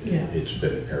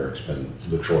 Eric's been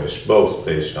the choice, both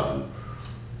based on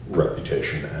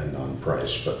reputation and on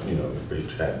price. But,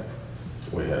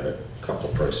 we had a couple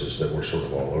of prices that were sort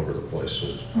of all over the place,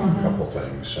 a couple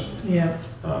things,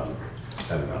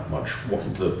 and not much.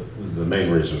 The main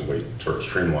reason we sort of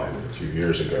streamlined it a few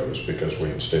years ago is because we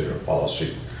instated a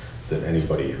policy that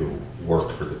anybody who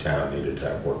worked for the town needed to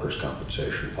have workers'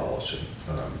 compensation policy.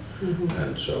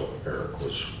 And so Eric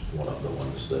was one of the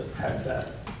ones that had that.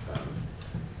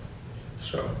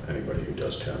 So anybody who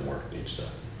does town work needs that.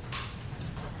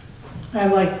 I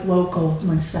like local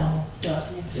myself, but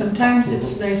sometimes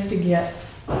it's nice to get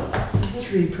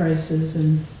 3 prices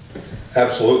and.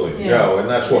 Absolutely, Yeah. and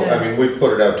that's what, Yeah. I mean, we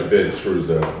put it out to bid through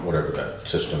whatever that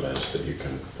system is that you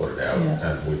can put it out.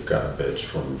 Yeah. And we've got bids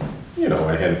from,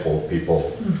 a handful of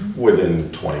people within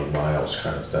 20 miles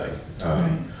kind of thing.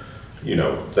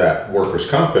 That workers'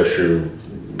 comp issue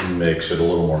makes it a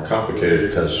little more complicated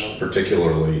because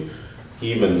particularly,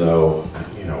 even though,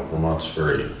 Vermont's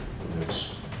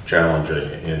it's challenging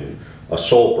in a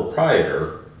sole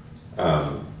proprietor,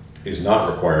 is not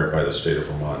required by the state of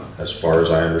Vermont, as far as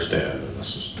I understand, and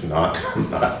this is I'm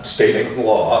not stating the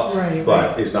law,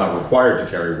 but is not required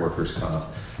to carry workers' comp.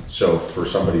 So for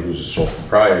somebody who's a sole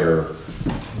proprietor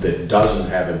that doesn't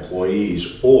have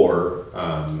employees, or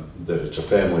that it's a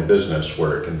family business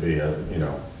where it can be a,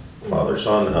 father,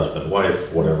 son, husband,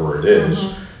 wife, whatever it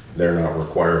is, they're not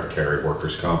required to carry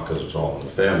workers' comp because it's all in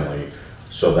the family.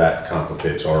 So that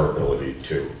complicates our ability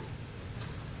to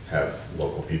have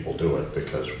local people do it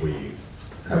because we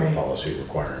have a policy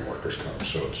requiring workers' comp.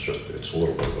 So it's a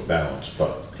little bit of a balance,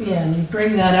 but. Yeah, and you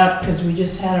bring that up because we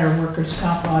just had our workers'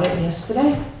 comp audit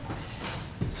yesterday.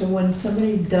 So when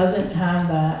somebody doesn't have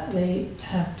that, they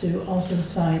have to also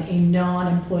sign a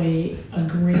non-employee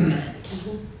agreement.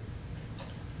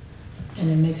 And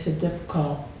it makes it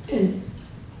difficult. And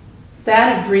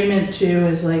that agreement too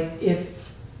is like if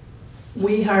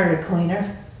we hired a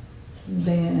cleaner,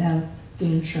 they didn't have the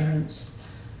insurance.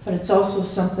 But it's also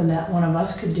something that one of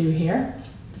us could do here.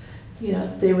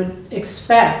 They would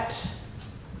expect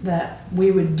that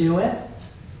we would do it.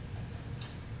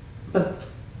 But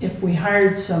if we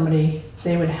hired somebody,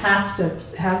 they would have to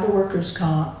have the workers'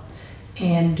 comp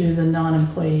and do the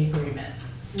non-employee agreement.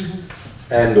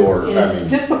 And it's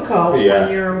difficult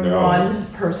when you're a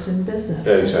one-person business.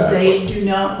 Exactly. They do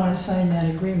not want to sign that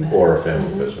agreement. Or a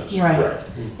family business. Right.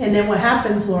 And then what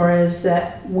happens, Laura, is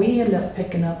that we end up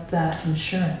picking up that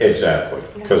insurance. Exactly,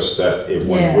 because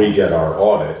when we get our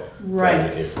audit,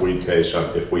 then if we pay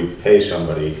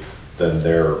somebody then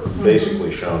they're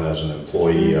basically shown as an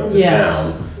employee of the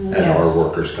Yes. town, and our Yes.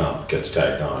 workers' comp gets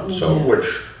tagged on. So, Yeah. which,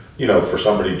 you know, for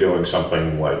somebody doing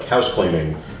something like house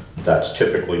cleaning, that's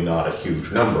typically not a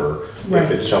huge number. Right.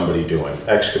 If it's somebody doing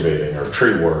excavating or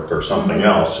tree work or something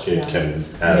else, it Yeah. can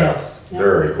add up Yes.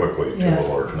 very quickly to Yeah. a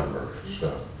large number,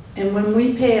 so. And when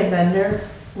we pay a vendor,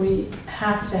 we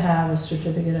have to have a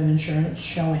certificate of insurance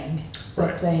showing Right.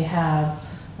 that they have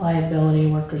liability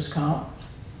workers' comp.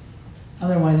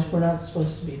 Otherwise, we're not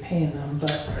supposed to be paying them,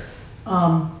 but,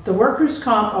 the workers'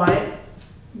 comp audit,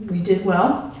 we did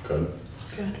well. Good.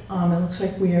 Good. It looks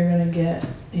like we are gonna get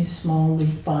a small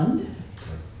refund.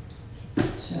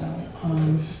 So,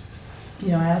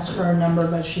 you know, I asked her a number,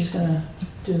 but she's gonna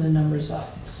do the numbers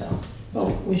up, so,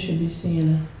 but we should be seeing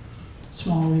a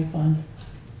small refund.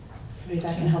 Maybe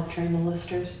that can help train the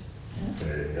listers.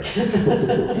 There you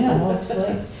go. Yeah, well, it's like,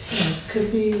 you know,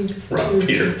 could be. Rob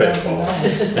Peter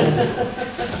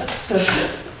So,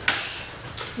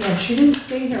 yeah, she didn't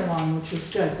stay here long, which was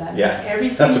good. That Yeah,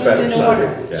 everything that's was a better in sign,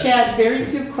 order. yeah. She had very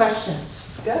few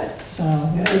questions, Good, so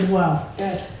we did well.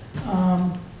 good.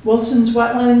 Wilson's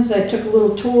Wetlands, I took a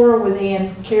little tour with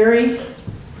Ann Carey, I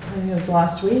think it was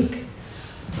last week.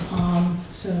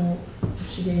 So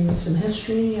she gave me some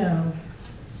history,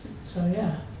 so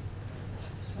yeah.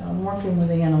 So I'm working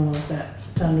with Ann a little bit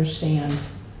to understand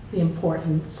the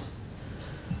importance.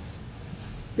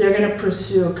 They're gonna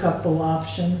pursue a couple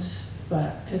options,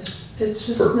 but it's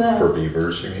just For not,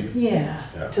 beavers, you mean? yeah.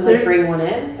 Yeah. To like They're- bring one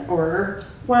in, or,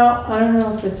 Well, I don't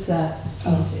know if it's that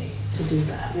easy to do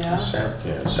that. yeah?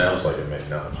 It sounds like it may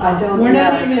not. I don't. We're yeah,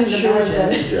 not I even couldn't sure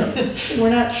imagine. that, Yeah, we're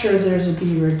not sure there's a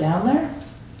beaver down there.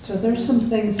 So there's some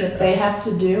things that they have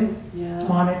to do, Yeah.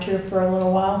 monitor for a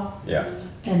little while, yeah.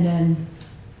 and then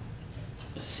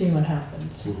see what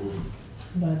happens. Mhm.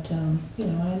 But, you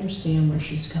know, I understand where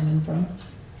she's coming from.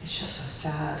 It's just so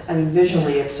sad. I mean,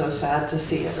 visually, it's so sad to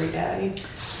see every day.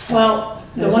 Well,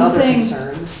 the There's one other thing,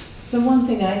 concerns. the one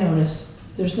thing I noticed,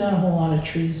 there's not a whole lot of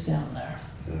trees down there.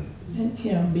 Mm. And,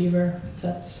 you know, beaver,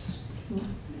 that's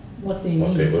what they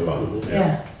What they need. live on, yeah.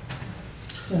 Yeah.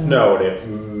 So. No, and it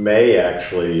may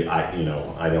actually, I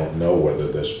don't know whether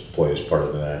this plays part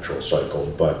of the natural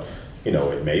cycle, but, you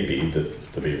know, it may be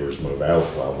that the beavers move out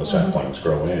while the saplings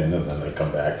grow in, and then they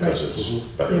come back because it's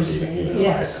better There's- feeding, you know.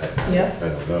 yes, yep. I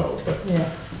don't know, but,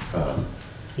 Yeah,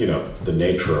 you know, the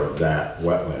nature of that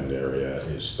wetland area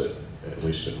is that, at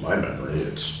least in my memory,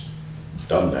 it's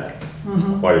done that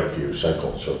quite a few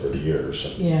cycles over the years,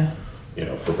 and, yeah. you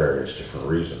know, for various different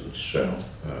reasons, so.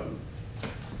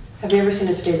 Have you ever seen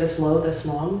it stay this low, this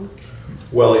long?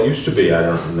 Well, it used to be, I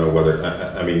don't know whether,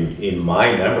 I mean, in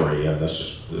my memory, and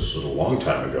this is a long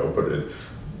time ago, but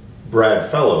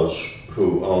Brad Fellows,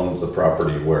 who owned the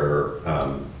property where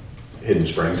Hidden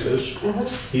Springs is,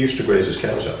 he used to graze his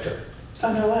cows out there.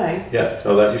 Oh, no way. Yeah,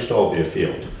 no, that used to all be a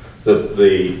field.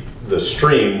 The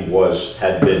stream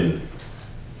had been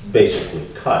basically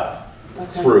cut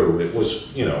Okay. through. It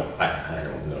was, you know, I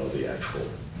don't know the actual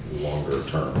longer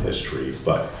term history,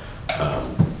 but,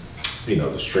 you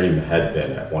know, the stream had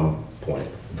been at one point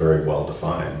very well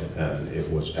defined, and it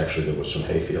was, actually, there was some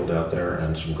hayfield out there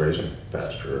and some grazing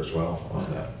pasture as well on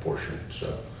that portion,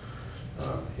 so,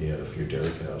 he had a few dairy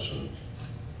cows, and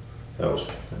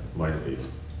that might have been,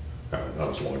 that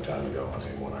was a long time ago. I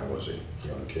mean, when I was a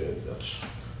young kid,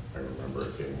 I remember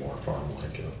it being more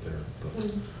farm-like out there,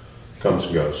 but comes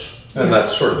and goes. And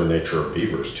that's sort of the nature of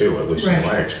beavers too, at least in Right.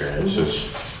 my experience,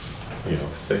 is, you know,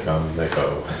 they come, they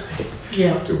go,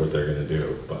 Yeah. do what they're gonna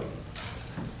do, but,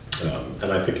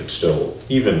 and I think it's still,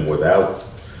 even without,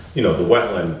 you know, the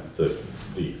wetland,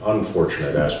 the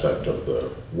unfortunate aspect of the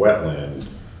wetland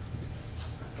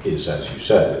is, as you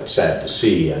said, it's sad to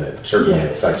see, and it certainly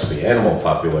Yes. affects the animal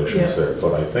populations Yeah. there,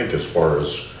 but I think as far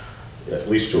as, at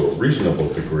least to a reasonable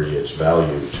degree, its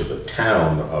value to the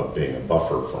town of being a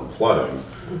buffer from flooding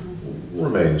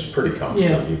remains pretty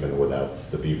constant, Yeah. even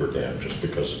without the beaver dam, just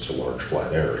because it's a large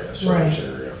flat area, so there's Right.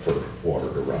 area for water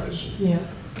to rise. Yeah.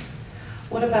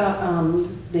 What about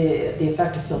the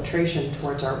effect of filtration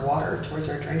towards our water, towards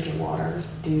our drinking water?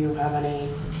 Do you have any,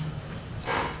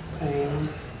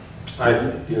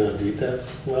 You know how deep that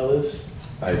well is?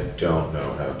 I don't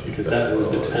know how deep Because that that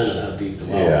would well depend is. on how deep the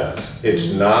well Yeah, is.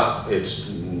 it's not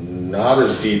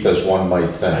as deep as one might I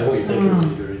think. wouldn't think it would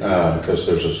be very deep. Because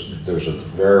there's a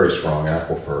very strong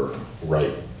aquifer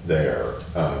right there.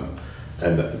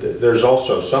 And there's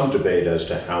also some debate as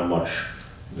to how much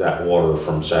that water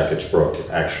from Sackett's Brook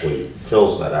actually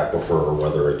fills that aquifer, or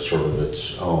whether it's sort of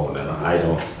its own, and I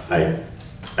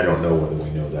don't know whether we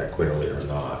know that clearly or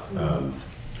not.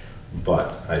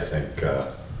 But I think,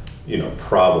 you know,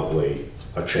 probably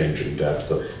a change in depth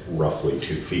of roughly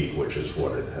 2 feet, which is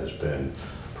what it has been,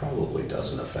 probably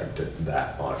doesn't affect it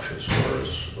that much as far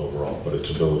as overall, but its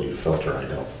ability to filter, I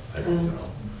don't know.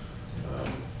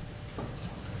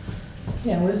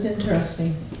 Yeah, it was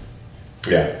interesting.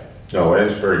 Yeah, no,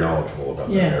 Anne's very knowledgeable about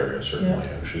that Yeah, area, certainly,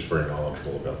 yeah. and she's very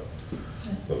knowledgeable about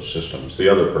those systems. The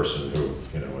other person who,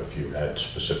 you know, if you had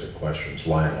specific questions,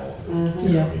 Lionel, you know,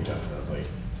 Yeah. he definitely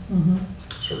Mm-hmm.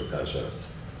 sort of has a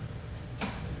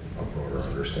broader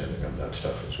understanding of that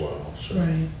stuff as well, so.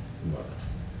 Right.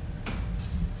 but-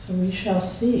 So we shall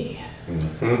see.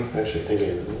 Mhm. Actually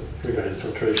thinking regarding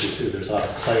filtration too, there's a lot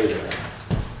of clay there.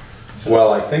 So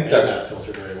Well, I think it may that's, not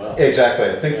filter very well. exactly,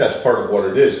 I think that's part of what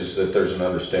it is that there's an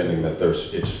understanding that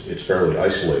it's fairly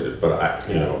isolated, but I,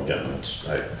 you know, again, it's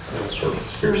sort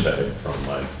of hearsay from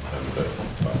my, but,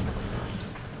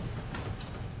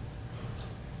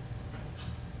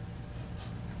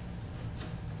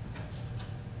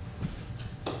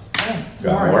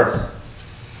 Got more? Warrants.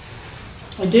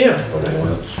 I do. what I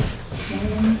want.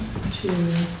 1, 2,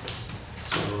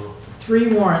 So, 3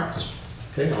 warrants.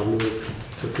 okay, I'll move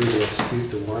to approve and execute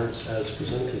the warrants as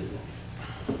presented.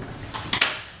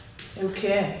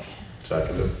 Okay.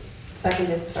 Seconded.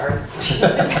 Seconded, sorry.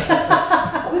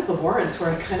 Always the warrants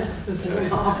where I kind of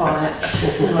zoom off on it.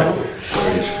 You know.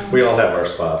 We all have our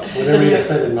spots. Whenever you're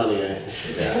spending money,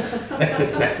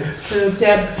 Yeah. So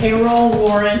Deb, payroll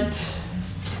warrant,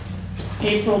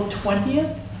 April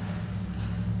 20th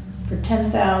for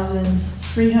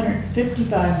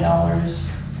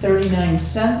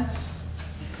 $10,355.39.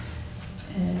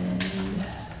 And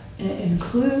it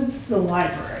includes the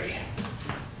library.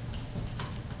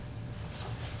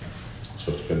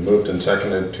 So it's been moved and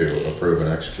seconded to approve and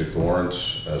execute the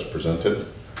warrants as presented,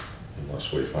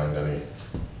 unless we find any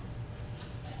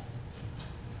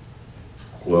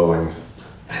glowing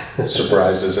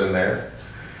surprises in there.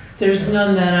 There's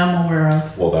none that I'm aware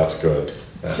of. Well, that's good.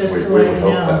 Just We to would let you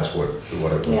hope know. that's what it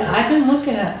would be. Yeah, I've been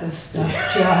looking at this stuff,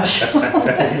 Josh.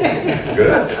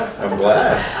 Good, I'm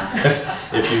glad.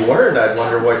 If you weren't, I'd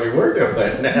wonder what you were doing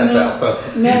about the,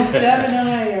 No, Deb and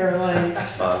I are like,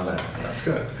 on that. That's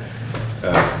good.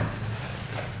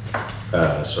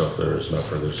 So if there is no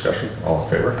further discussion, all in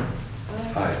favor?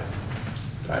 Aye.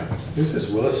 Aye. Who's this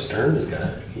Willis Stearns guy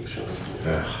that keeps showing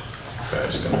up?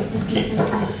 Guy's gonna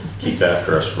keep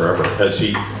after us forever. Has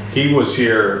he was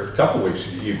here a couple weeks,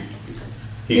 he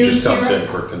He just was comes here- in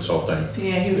for consulting.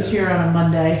 yeah, he was here on a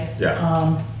Monday.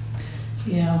 Yeah.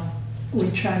 You know, we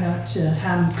try not to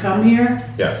have him come here,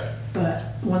 Yeah, but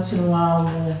once in a while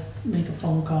we'll make a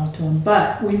phone call to him.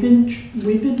 But we've been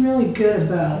really good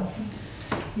about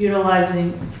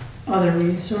utilizing other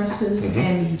resources Mhm.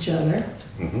 and each other.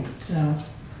 mhm. So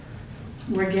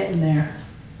we're getting there.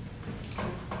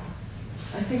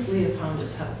 I think Leah found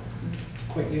his help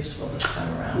quite useful this time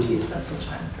around. He spent some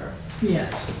time with her.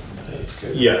 Yes. That's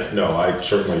good. Yeah, no, I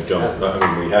certainly don't, I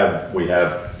mean, we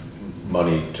have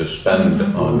money to spend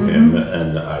on him,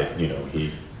 and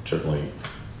he certainly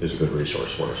is a good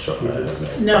resource for us, so I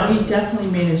have No, he definitely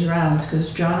made his rounds, because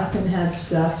Jonathan had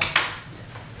stuff,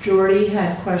 Jordy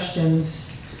had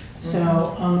questions,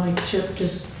 so I'm like, Chip,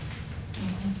 just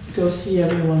go see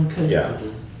everyone, Yeah.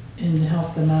 and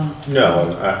help them out. No,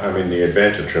 and I mean, the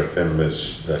advantage of him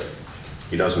is that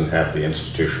he doesn't have the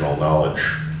institutional knowledge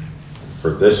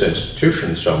for this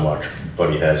institution so much,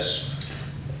 but he has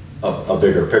a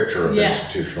bigger picture of Yeah.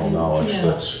 institutional He's- knowledge yeah.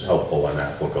 that's helpful and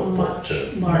applicable Much to many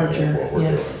of larger, what we're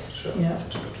doing, yes, so yeah.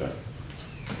 it's a good thing.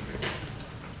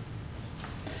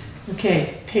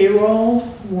 Okay,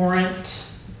 payroll warrant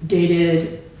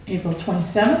dated April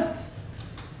 27th,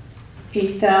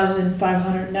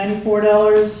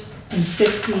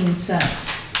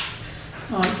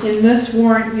 $8,594.15. In this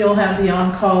warrant, you'll have the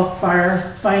on-call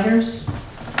firefighters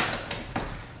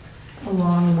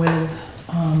along with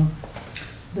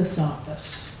this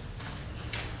office,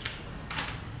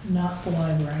 not the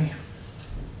library.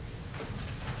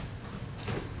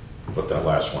 But that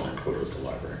last one included the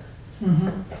library.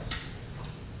 Mhm.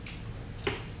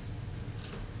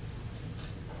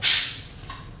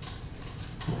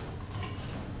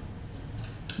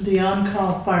 The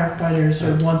on-call firefighters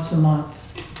are once a month,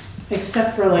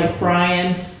 except for like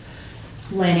Brian,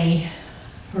 Lenny,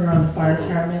 who are on the fire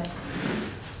department,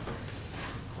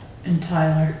 and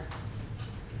Tyler.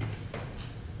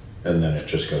 And then it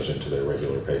just goes into their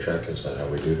regular paycheck, is that how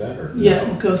we do that, or? Yeah,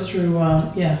 it goes through,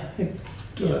 yeah,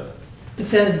 Do that?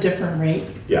 it's at a different rate.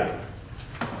 Yeah.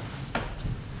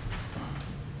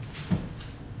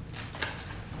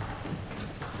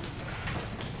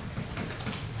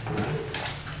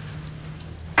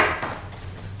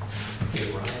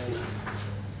 Hey, Ryan.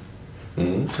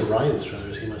 Mhm. So Ryan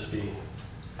Struthers, he must be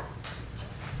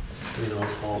doing all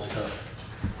fall stuff.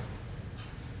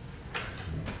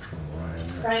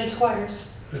 Brian Squires.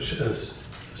 Struthers.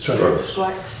 Struthers,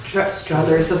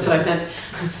 that's what I meant.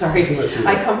 I'm sorry.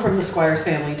 I come from the Squires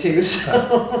family too,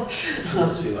 so.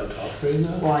 Must be like 12th grade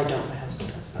now? Well, I don't, my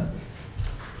husband does, but.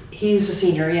 He's a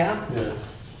senior, yeah. Yeah.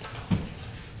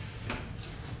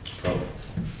 Probably.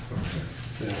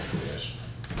 Yeah.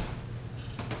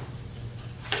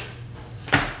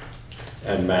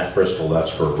 And Matt Bristol,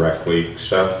 that's for rec league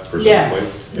stuff, presumably?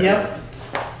 Yes, Yeah. yep.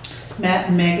 Matt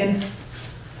and Megan.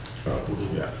 Oh,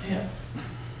 yeah. Yep.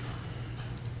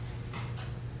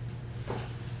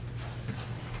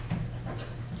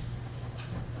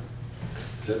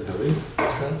 Is that Billy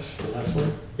Strauss, the last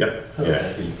one? Yep,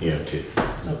 Okay. yeah, EMT.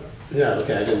 Oh, yeah,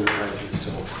 okay, I didn't realize he was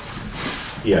still.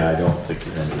 Yeah, I don't think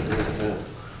you're gonna Yeah,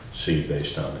 see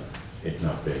based on it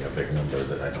not being a big number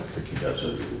that I don't think he does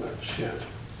it. pretty much, yeah.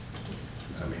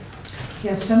 I mean,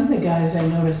 Yeah, some of the guys I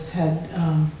noticed had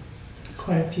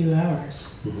quite a few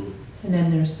hours. Mhm. And then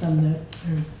there's some that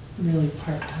are really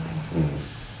part-time.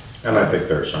 and I think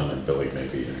there's some, and Billy may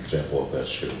be an example of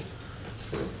this, who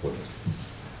sort of would,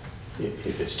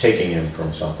 if it's taking him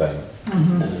from something,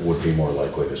 Mhm. And would it's, be more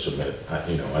likely to submit. I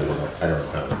don't know how they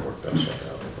work that stuff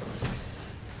out.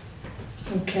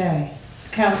 Okay,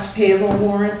 accounts payable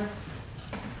warrant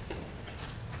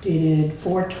dated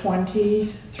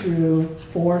 4/20 through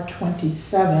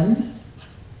 4/27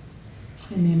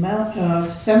 in the amount of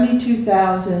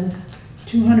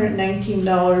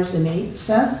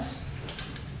 $72,219.08.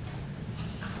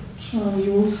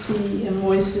 You will see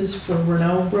invoices for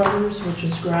Renault Brothers, which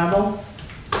is gravel,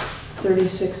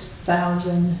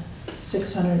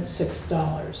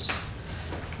 $36,606.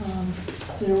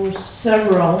 There were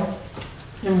several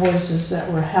invoices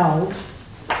that were held.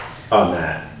 On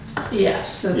that.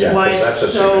 Yes, that's Yeah, why 'cause that's a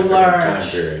it's so significant time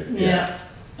large. period, Yeah.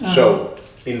 So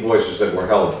invoices that were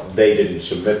held, they didn't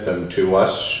submit them to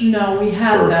us? No, we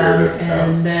had For a them, period of-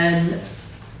 and then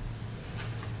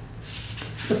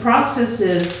the process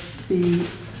is the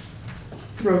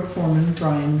road foreman,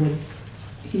 Brian,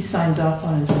 he signs off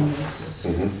on his invoices.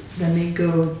 Mhm. Then they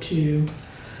go to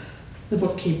the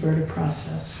bookkeeper to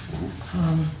process.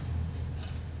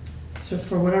 So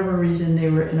for whatever reason, they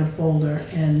were in a folder,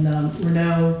 and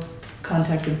Renault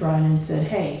contacted Brian and said,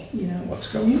 hey, What's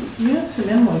going you have some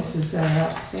invoices that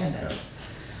are outstanding.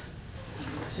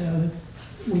 So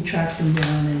we tracked them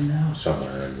down and,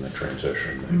 Somewhere in the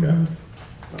transition, they mhm.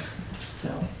 got So,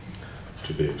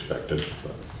 to be expected,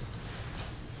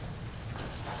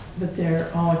 but they're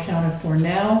all accounted for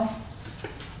now.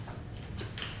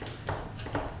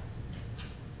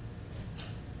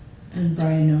 And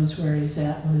Brian knows where he's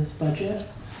at with his budget.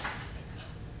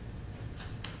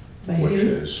 But which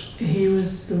is, he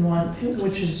was the one,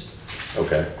 which is,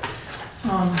 okay,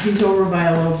 he's over by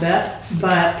a little bit,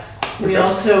 but we Okay.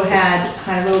 also had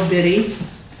High-Low Biddy,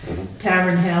 Mhm.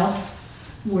 Tavern Hill,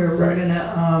 where we're Right.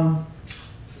 gonna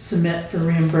submit for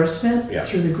reimbursement Yeah.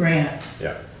 through the grant.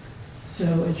 yeah, So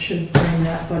it should bring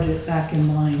that budget back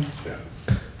in line. yeah.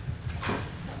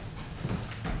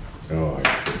 No,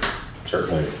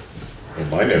 certainly, in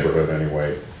my neighborhood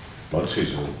anyway, mud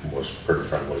season was pretty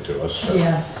friendly to us, so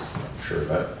Yes, I'm sure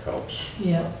that helps.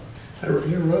 yep.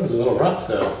 Your road was a little rough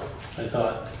though, I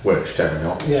thought. Which, Tavern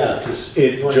Hill? Yeah, just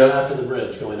It going ju- after the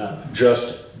bridge going up.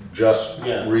 Just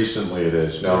Yeah. recently it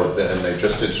is, no, and they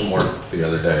just did some work the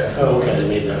other day. I don't Oh, know okay, they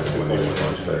made that When before they they went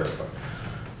closed. there,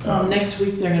 but. Next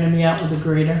week, they're gonna be out with a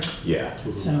grader, Yeah,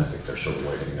 so, I think they're sort of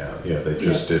waiting now. Yeah, they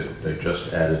just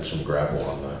added some gravel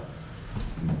on the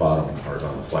bottom part,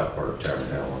 on the flat part of Tavern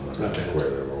Hill, and then I think Okay. where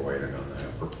they were waiting on the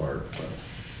upper part, but.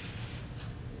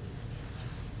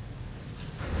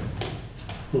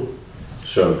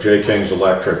 So J. King's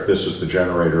Electric, this is the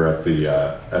generator at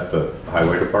the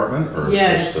highway department, or? is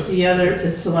yeah, this it's the other,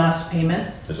 it's the last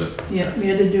payment. Is it? Yeah, we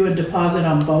had to do a deposit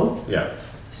on both, Yeah,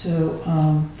 so,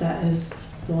 that is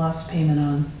the last payment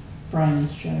on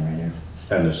Brian's generator.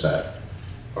 and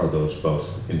are those both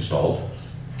installed?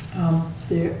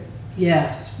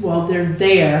 Yes, well, they're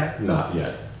there. Not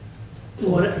yet,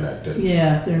 What- fully connected.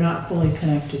 Yeah, they're not fully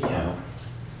connected yet. Uh-huh.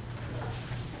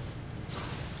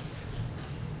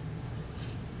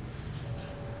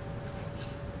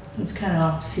 It's kind of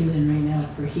off season right now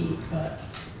for heat, but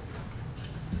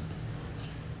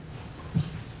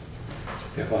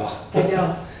Yeah, well. I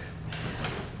know.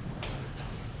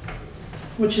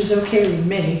 Which is okay with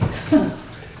me.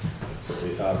 That's what we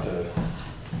thought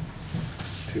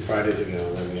 2 Fridays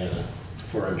ago, then we had a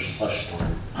 4-inch slush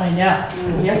storm. I know.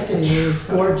 Yesterday was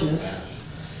gorgeous. Yes.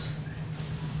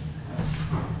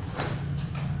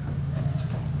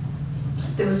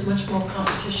 There was much more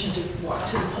competition to walk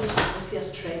to the post office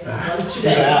yesterday than there was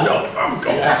today.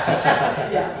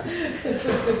 Yeah.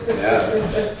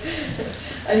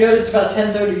 I noticed about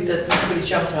 10:30 that nobody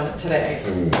jumped on it today.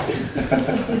 Yeah,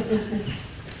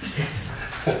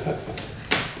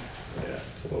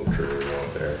 it's a little dreary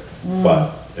out there.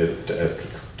 But it's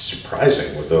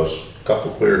surprising with those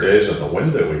couple clear days and the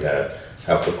wind that we had,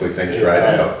 how quickly things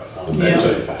dried out.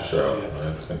 Amazing. So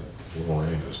I think a little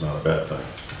rain is not a bad thing.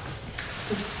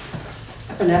 Is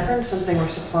epinephrine something we're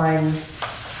supplying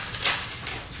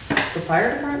the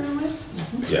fire department with?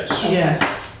 Yes. Yes.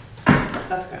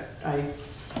 That's good.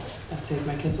 That saved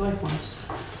my kid's life once.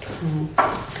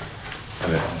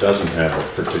 And it doesn't have a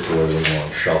particularly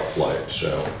long shelf life,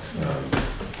 so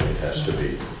it has to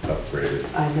be upgraded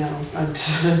I know. I'm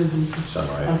semi.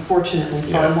 unfortunately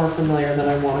far Yeah. more familiar than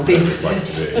I want to be with Like it.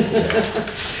 to be,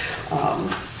 yeah.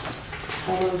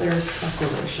 Although there's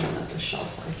speculation that the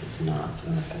shelf life is not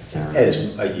necessarily.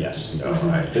 Yes, no,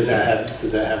 Did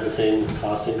that have the same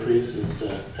cost increase as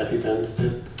the EpiPens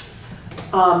did?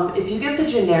 If you get the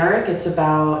generic, it's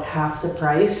about half the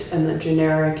price, and the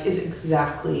generic is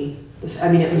exactly this. I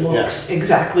mean, it looks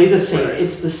exactly the same. Right.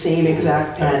 It's the same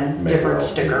exact pen, May different well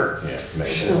sticker. be, yeah,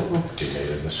 may be made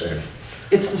in the same.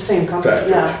 It's the same company.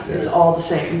 Factory, Yeah, yeah. it's all the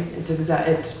same. It's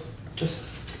just.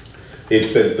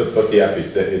 It's been, but the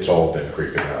it's all been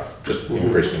creeping up, just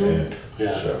increasing demand.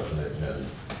 Yeah. So, and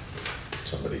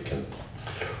somebody can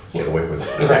get away with it.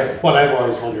 Right. Well, I've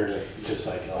always wondered if, just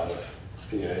like a lot of,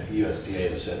 USDA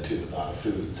has said too with a lot of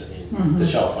foods, I mean, the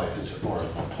shelf life is more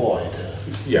of a ploy to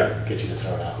Yeah, get you to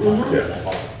throw it out.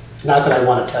 Yeah. Not that I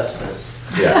want to test this.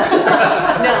 yeah.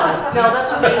 No,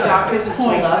 that's what many doctors have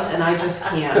told us, and I just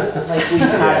can't. Like, we've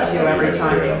had to every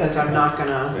time because I'm not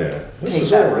gonna. Yeah. This Take is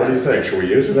that all, what do you risk. think, should we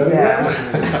use it anyway? Yeah,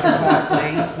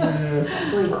 exactly.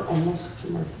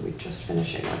 Hopefully we're just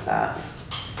finishing with that.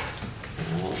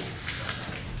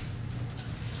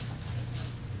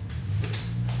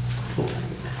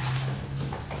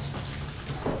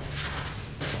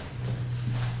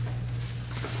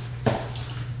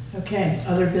 Okay,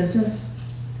 other business?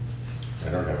 I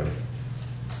don't have any.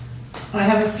 I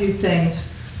have a few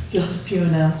things, just a few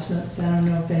announcements. I don't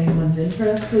know if anyone's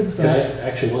interested, Can I, but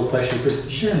actually, one question for,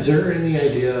 Sure. is there any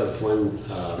idea of when,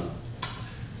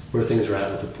 where things are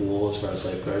at with the pool as far as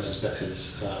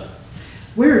lifeguards?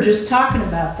 we were just talking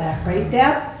about that, right,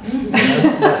 Deb?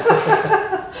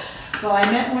 Well, I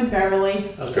met with Beverly.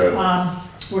 Good.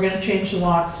 We're gonna change the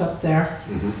locks up there.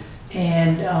 Mhm.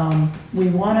 And we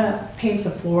wanna paint the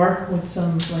floor with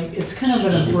some, like, it's kind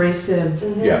of an abrasive,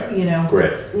 Yeah, you know.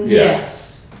 great, yeah,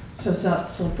 Yes, so it's not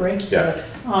slippery. yeah.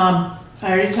 I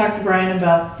already talked to Brian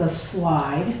about the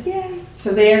slide. Yay.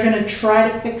 So they are gonna try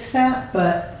to fix that,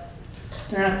 but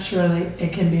they're not sure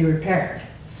it can be repaired.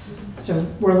 So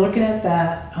we're looking at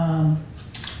that,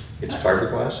 It's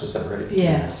fiberglass, is that right?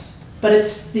 yes. But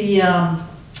it's the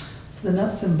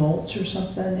nuts and bolts or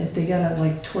something, if they gotta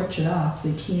like torch it off,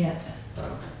 they can't,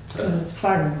 because it's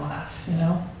fiberglass, you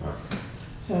know?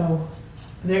 So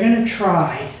they're gonna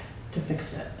try to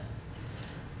fix it.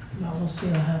 But we'll see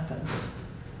what happens.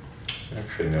 I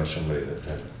actually know somebody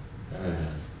that,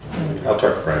 I'll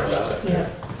talk to Brian about that. Yeah,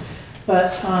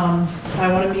 but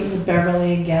I want to meet with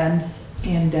Beverly again,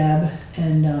 and Deb,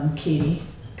 and Katie,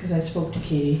 because I spoke to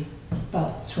Katie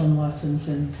about swim lessons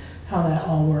and how that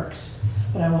all works.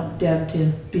 But I want Deb to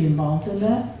be involved in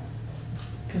that,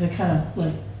 because I kind of,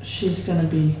 like, she's gonna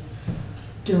be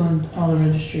doing all the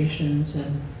registrations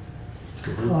and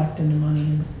collecting the money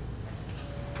and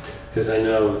Because I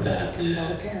know that, And all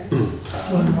the parents.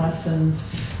 swim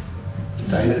lessons.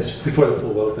 so I know it's before the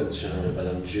pool opens generally, but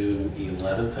on June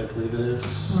 11th, I believe it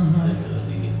is,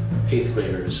 the 8th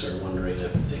graders are wondering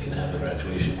if they can have a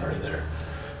graduation party there.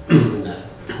 And that,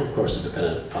 of course, is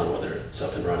dependent upon whether it's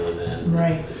up and running and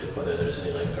Right. whether there's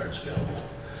any lifeguards available.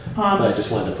 But I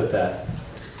just wanted to put that,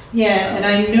 Yeah, and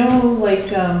I know, like,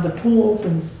 the pool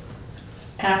opens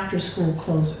after school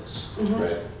closes,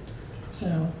 right,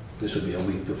 so. this would be a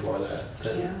week before that.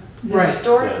 then. Yeah. Right.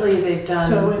 Historically, they've So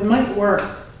done, it might work,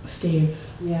 Steve.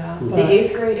 yeah, But- the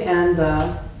 8th grade and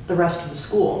the rest of the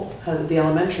school, the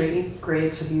elementary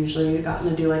grades have usually gotten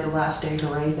to do like a last day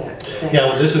hooray thing. Yeah,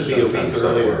 well, this would be a week Sometimes that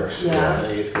earlier, works, yeah. the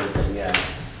 8th grade thing, yeah.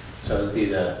 So it'd be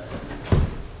the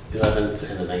 11th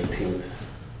and the 19th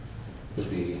would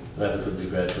be, 11th would be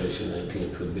graduation,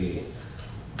 19th would be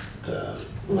the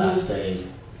last day.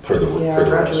 For the, Yeah, for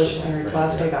the rest of graduation, them. or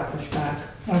last day got pushed back.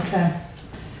 Okay.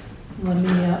 Let me,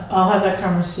 I'll have that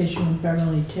conversation with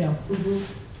Beverly too,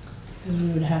 because we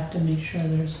would have to make sure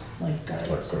there's lifeguards.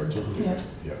 Lifeguards. Yep.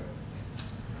 Yeah.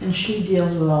 And she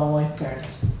deals with all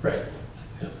lifeguards, Right.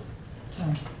 so.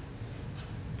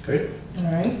 Great, all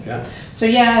right? yeah. So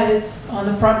yeah, it's on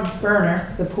the front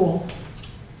burner, the pool,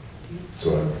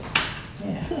 So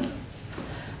yeah.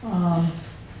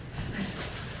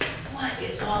 What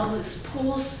is all this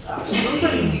pool stuff?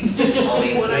 Somebody needs to tell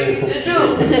me what I need to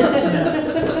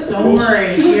do. Don't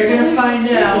worry, you're gonna find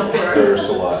out. there's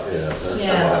a lot, there's a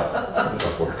Yeah. lot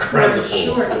of work For around a the pool.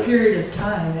 short period of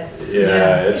time.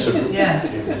 Yeah, it's an Yeah,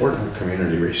 important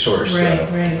community resource. right,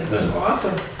 right. That's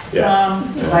awesome. Yeah.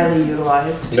 It's highly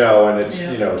utilized. No, and it's,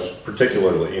 Yeah. you know,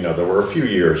 particularly, you know, there were a few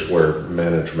years where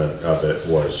management of it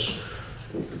was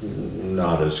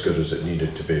not as good as it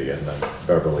needed to be, and then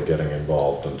Beverly getting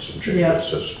involved in some Yeah.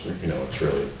 changes is, you know, it's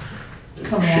really,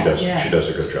 Come she on, does, yes. she does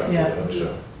a good job Yeah. with it,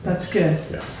 so, That's good.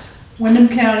 yeah. Wyndham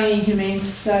County Humane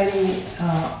Society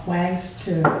Wags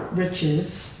to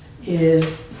Riches is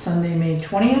Sunday, May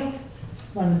 20th,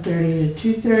 1:30 to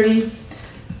 2:30.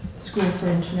 School for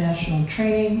International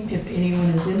Training. If anyone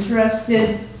is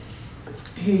interested,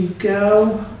 here you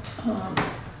go.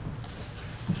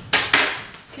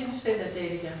 Can you say that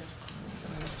date again?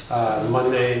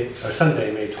 Monday, or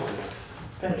Sunday, May 20th.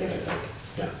 Thank you.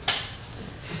 Yeah.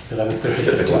 11:30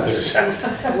 to 2:30. What is I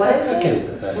it? can't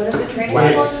put that. What is it training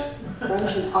Wags. for?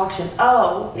 Brunch and auction.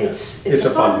 Oh, Yeah. it's a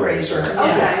fundraiser. fundraiser.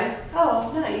 Okay. Yes.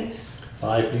 Oh, nice.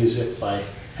 Live music by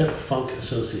Hip Funk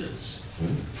Associates.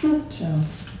 So,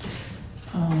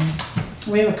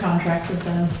 we have a contract with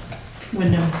them,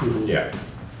 Wyndham Yeah,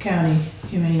 County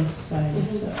Humane Society,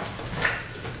 so,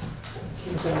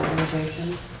 It's an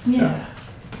organization. yeah.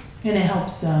 And it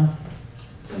helps them.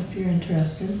 So if you're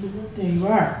interested, there you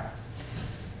are.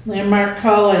 Landmark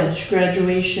College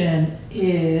graduation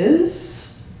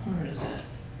is, where is it?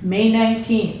 May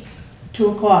 19th, 2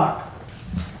 o'clock.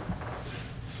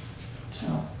 So,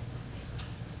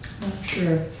 not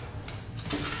sure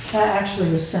if, that actually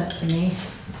was sent to me,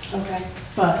 Okay.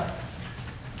 but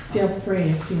feel free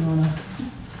if you wanna.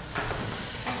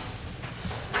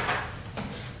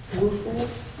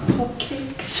 Waffles,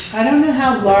 cupcakes. I don't know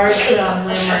how large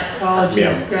Landmark College's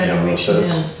Yeah, graduation yeah,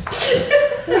 is.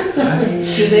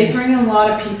 Do they bring a lot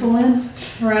of people in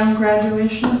around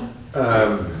graduation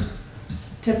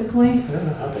typically? I don't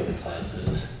know how big the class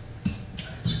is.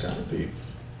 it's gotta be,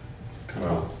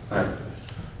 well, I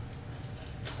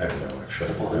don't know, actually.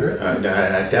 Couple hundred?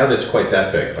 I doubt it's quite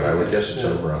that big, but I would guess it's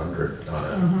over 100 on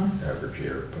an Mhm. average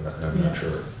year, but I'm not Yeah.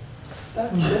 sure. That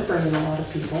should bring in a lot of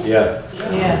people. Yeah.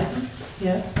 Yeah,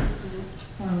 yeah.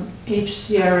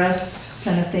 HCRS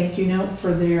sent a thank you note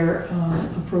for their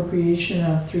appropriation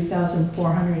of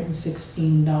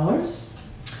 $3,416.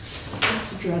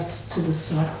 It's addressed to the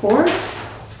select board.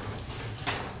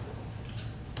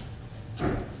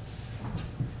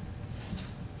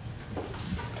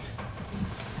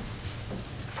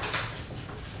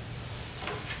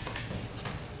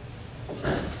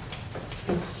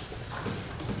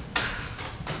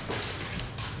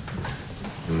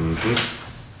 Mhm.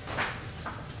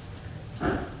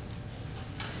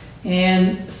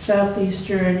 And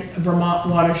Southeastern Vermont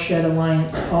Watershed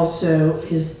Alliance also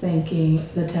is thanking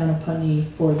the town of Putney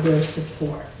for their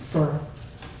support, for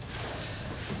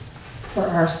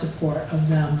our support of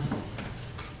them.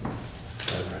 All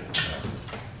right.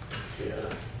 Yeah.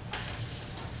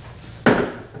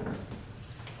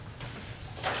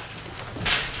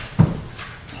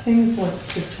 I think it's like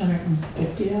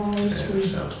 $650.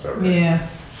 Yeah, sounds about right. Yeah,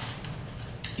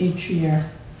 each year.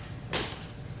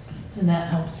 And that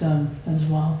helps them as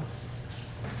well.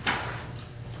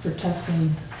 For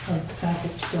testing like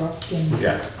Sackett's Brook and,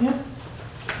 Yeah. yep.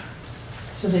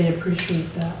 So they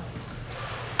appreciate that.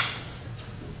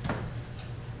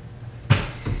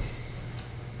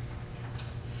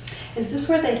 Is this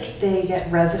where they get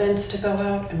residents to go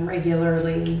out and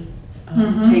regularly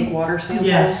Mhm. take water samples?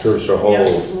 Yes. There's a whole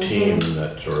Yep. team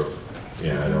that sort of,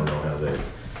 yeah, I don't know how they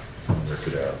work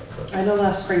it out, but. I know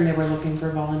last spring they were looking for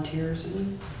volunteers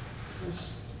and it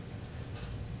was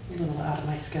a little out of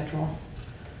my schedule.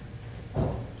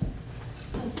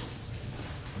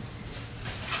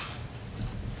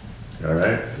 All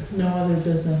right, No other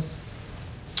business.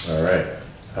 all right.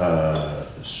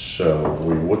 So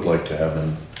we would like to have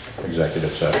an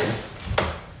executive session.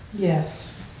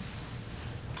 Yes.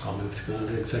 I'll move to go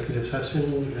into executive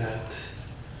session at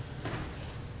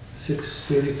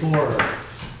 6:34.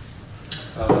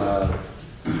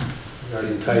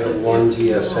 Regarding Title 1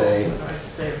 GSA,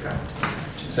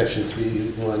 Section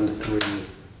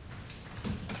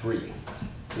 3133,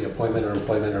 the appointment or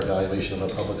employment or evaluation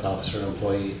of a public officer or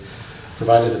employee,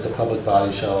 provided that the public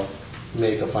body shall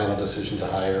make a final decision to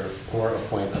hire or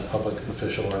appoint a public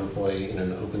official or employee in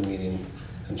an open meeting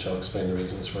and shall explain the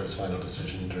reasons for its final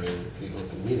decision during the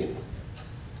open meeting.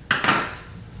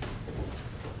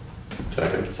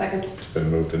 Second? Second. It's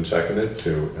been moved and seconded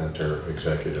to enter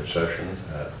executive session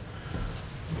at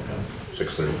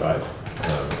 6:35.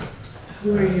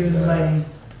 Who are you And, inviting?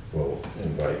 We'll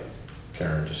invite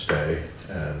Karen to stay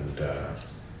and,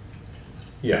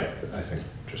 yeah, I think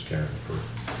just Karen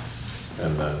for,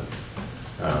 and then,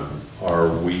 are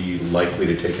we likely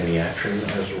to take any action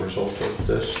as a result of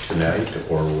this tonight,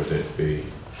 or would it be?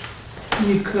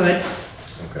 You could.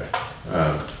 Okay.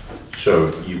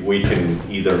 So we can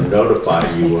either notify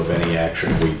you of any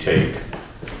action we take,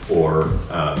 or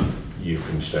you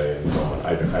can stay and go on.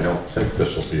 I don't think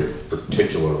this will be a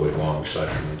particularly long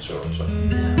session, and so it's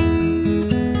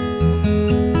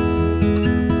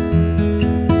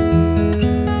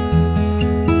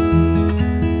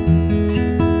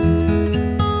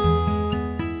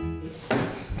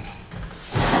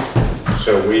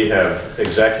So we have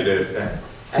exited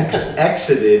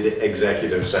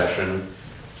executive session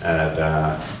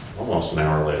at almost an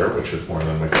hour later, which is more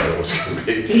than we thought it was going to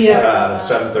be. Yeah.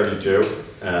 7:32,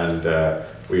 and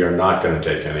we are not going to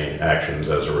take any actions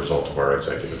as a result of our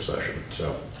executive session.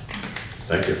 So,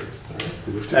 thank you.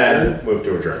 Move to And adjourn. move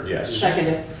to adjourn, yes.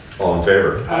 Second. All in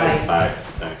favor? Aye. Aye,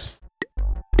 thanks.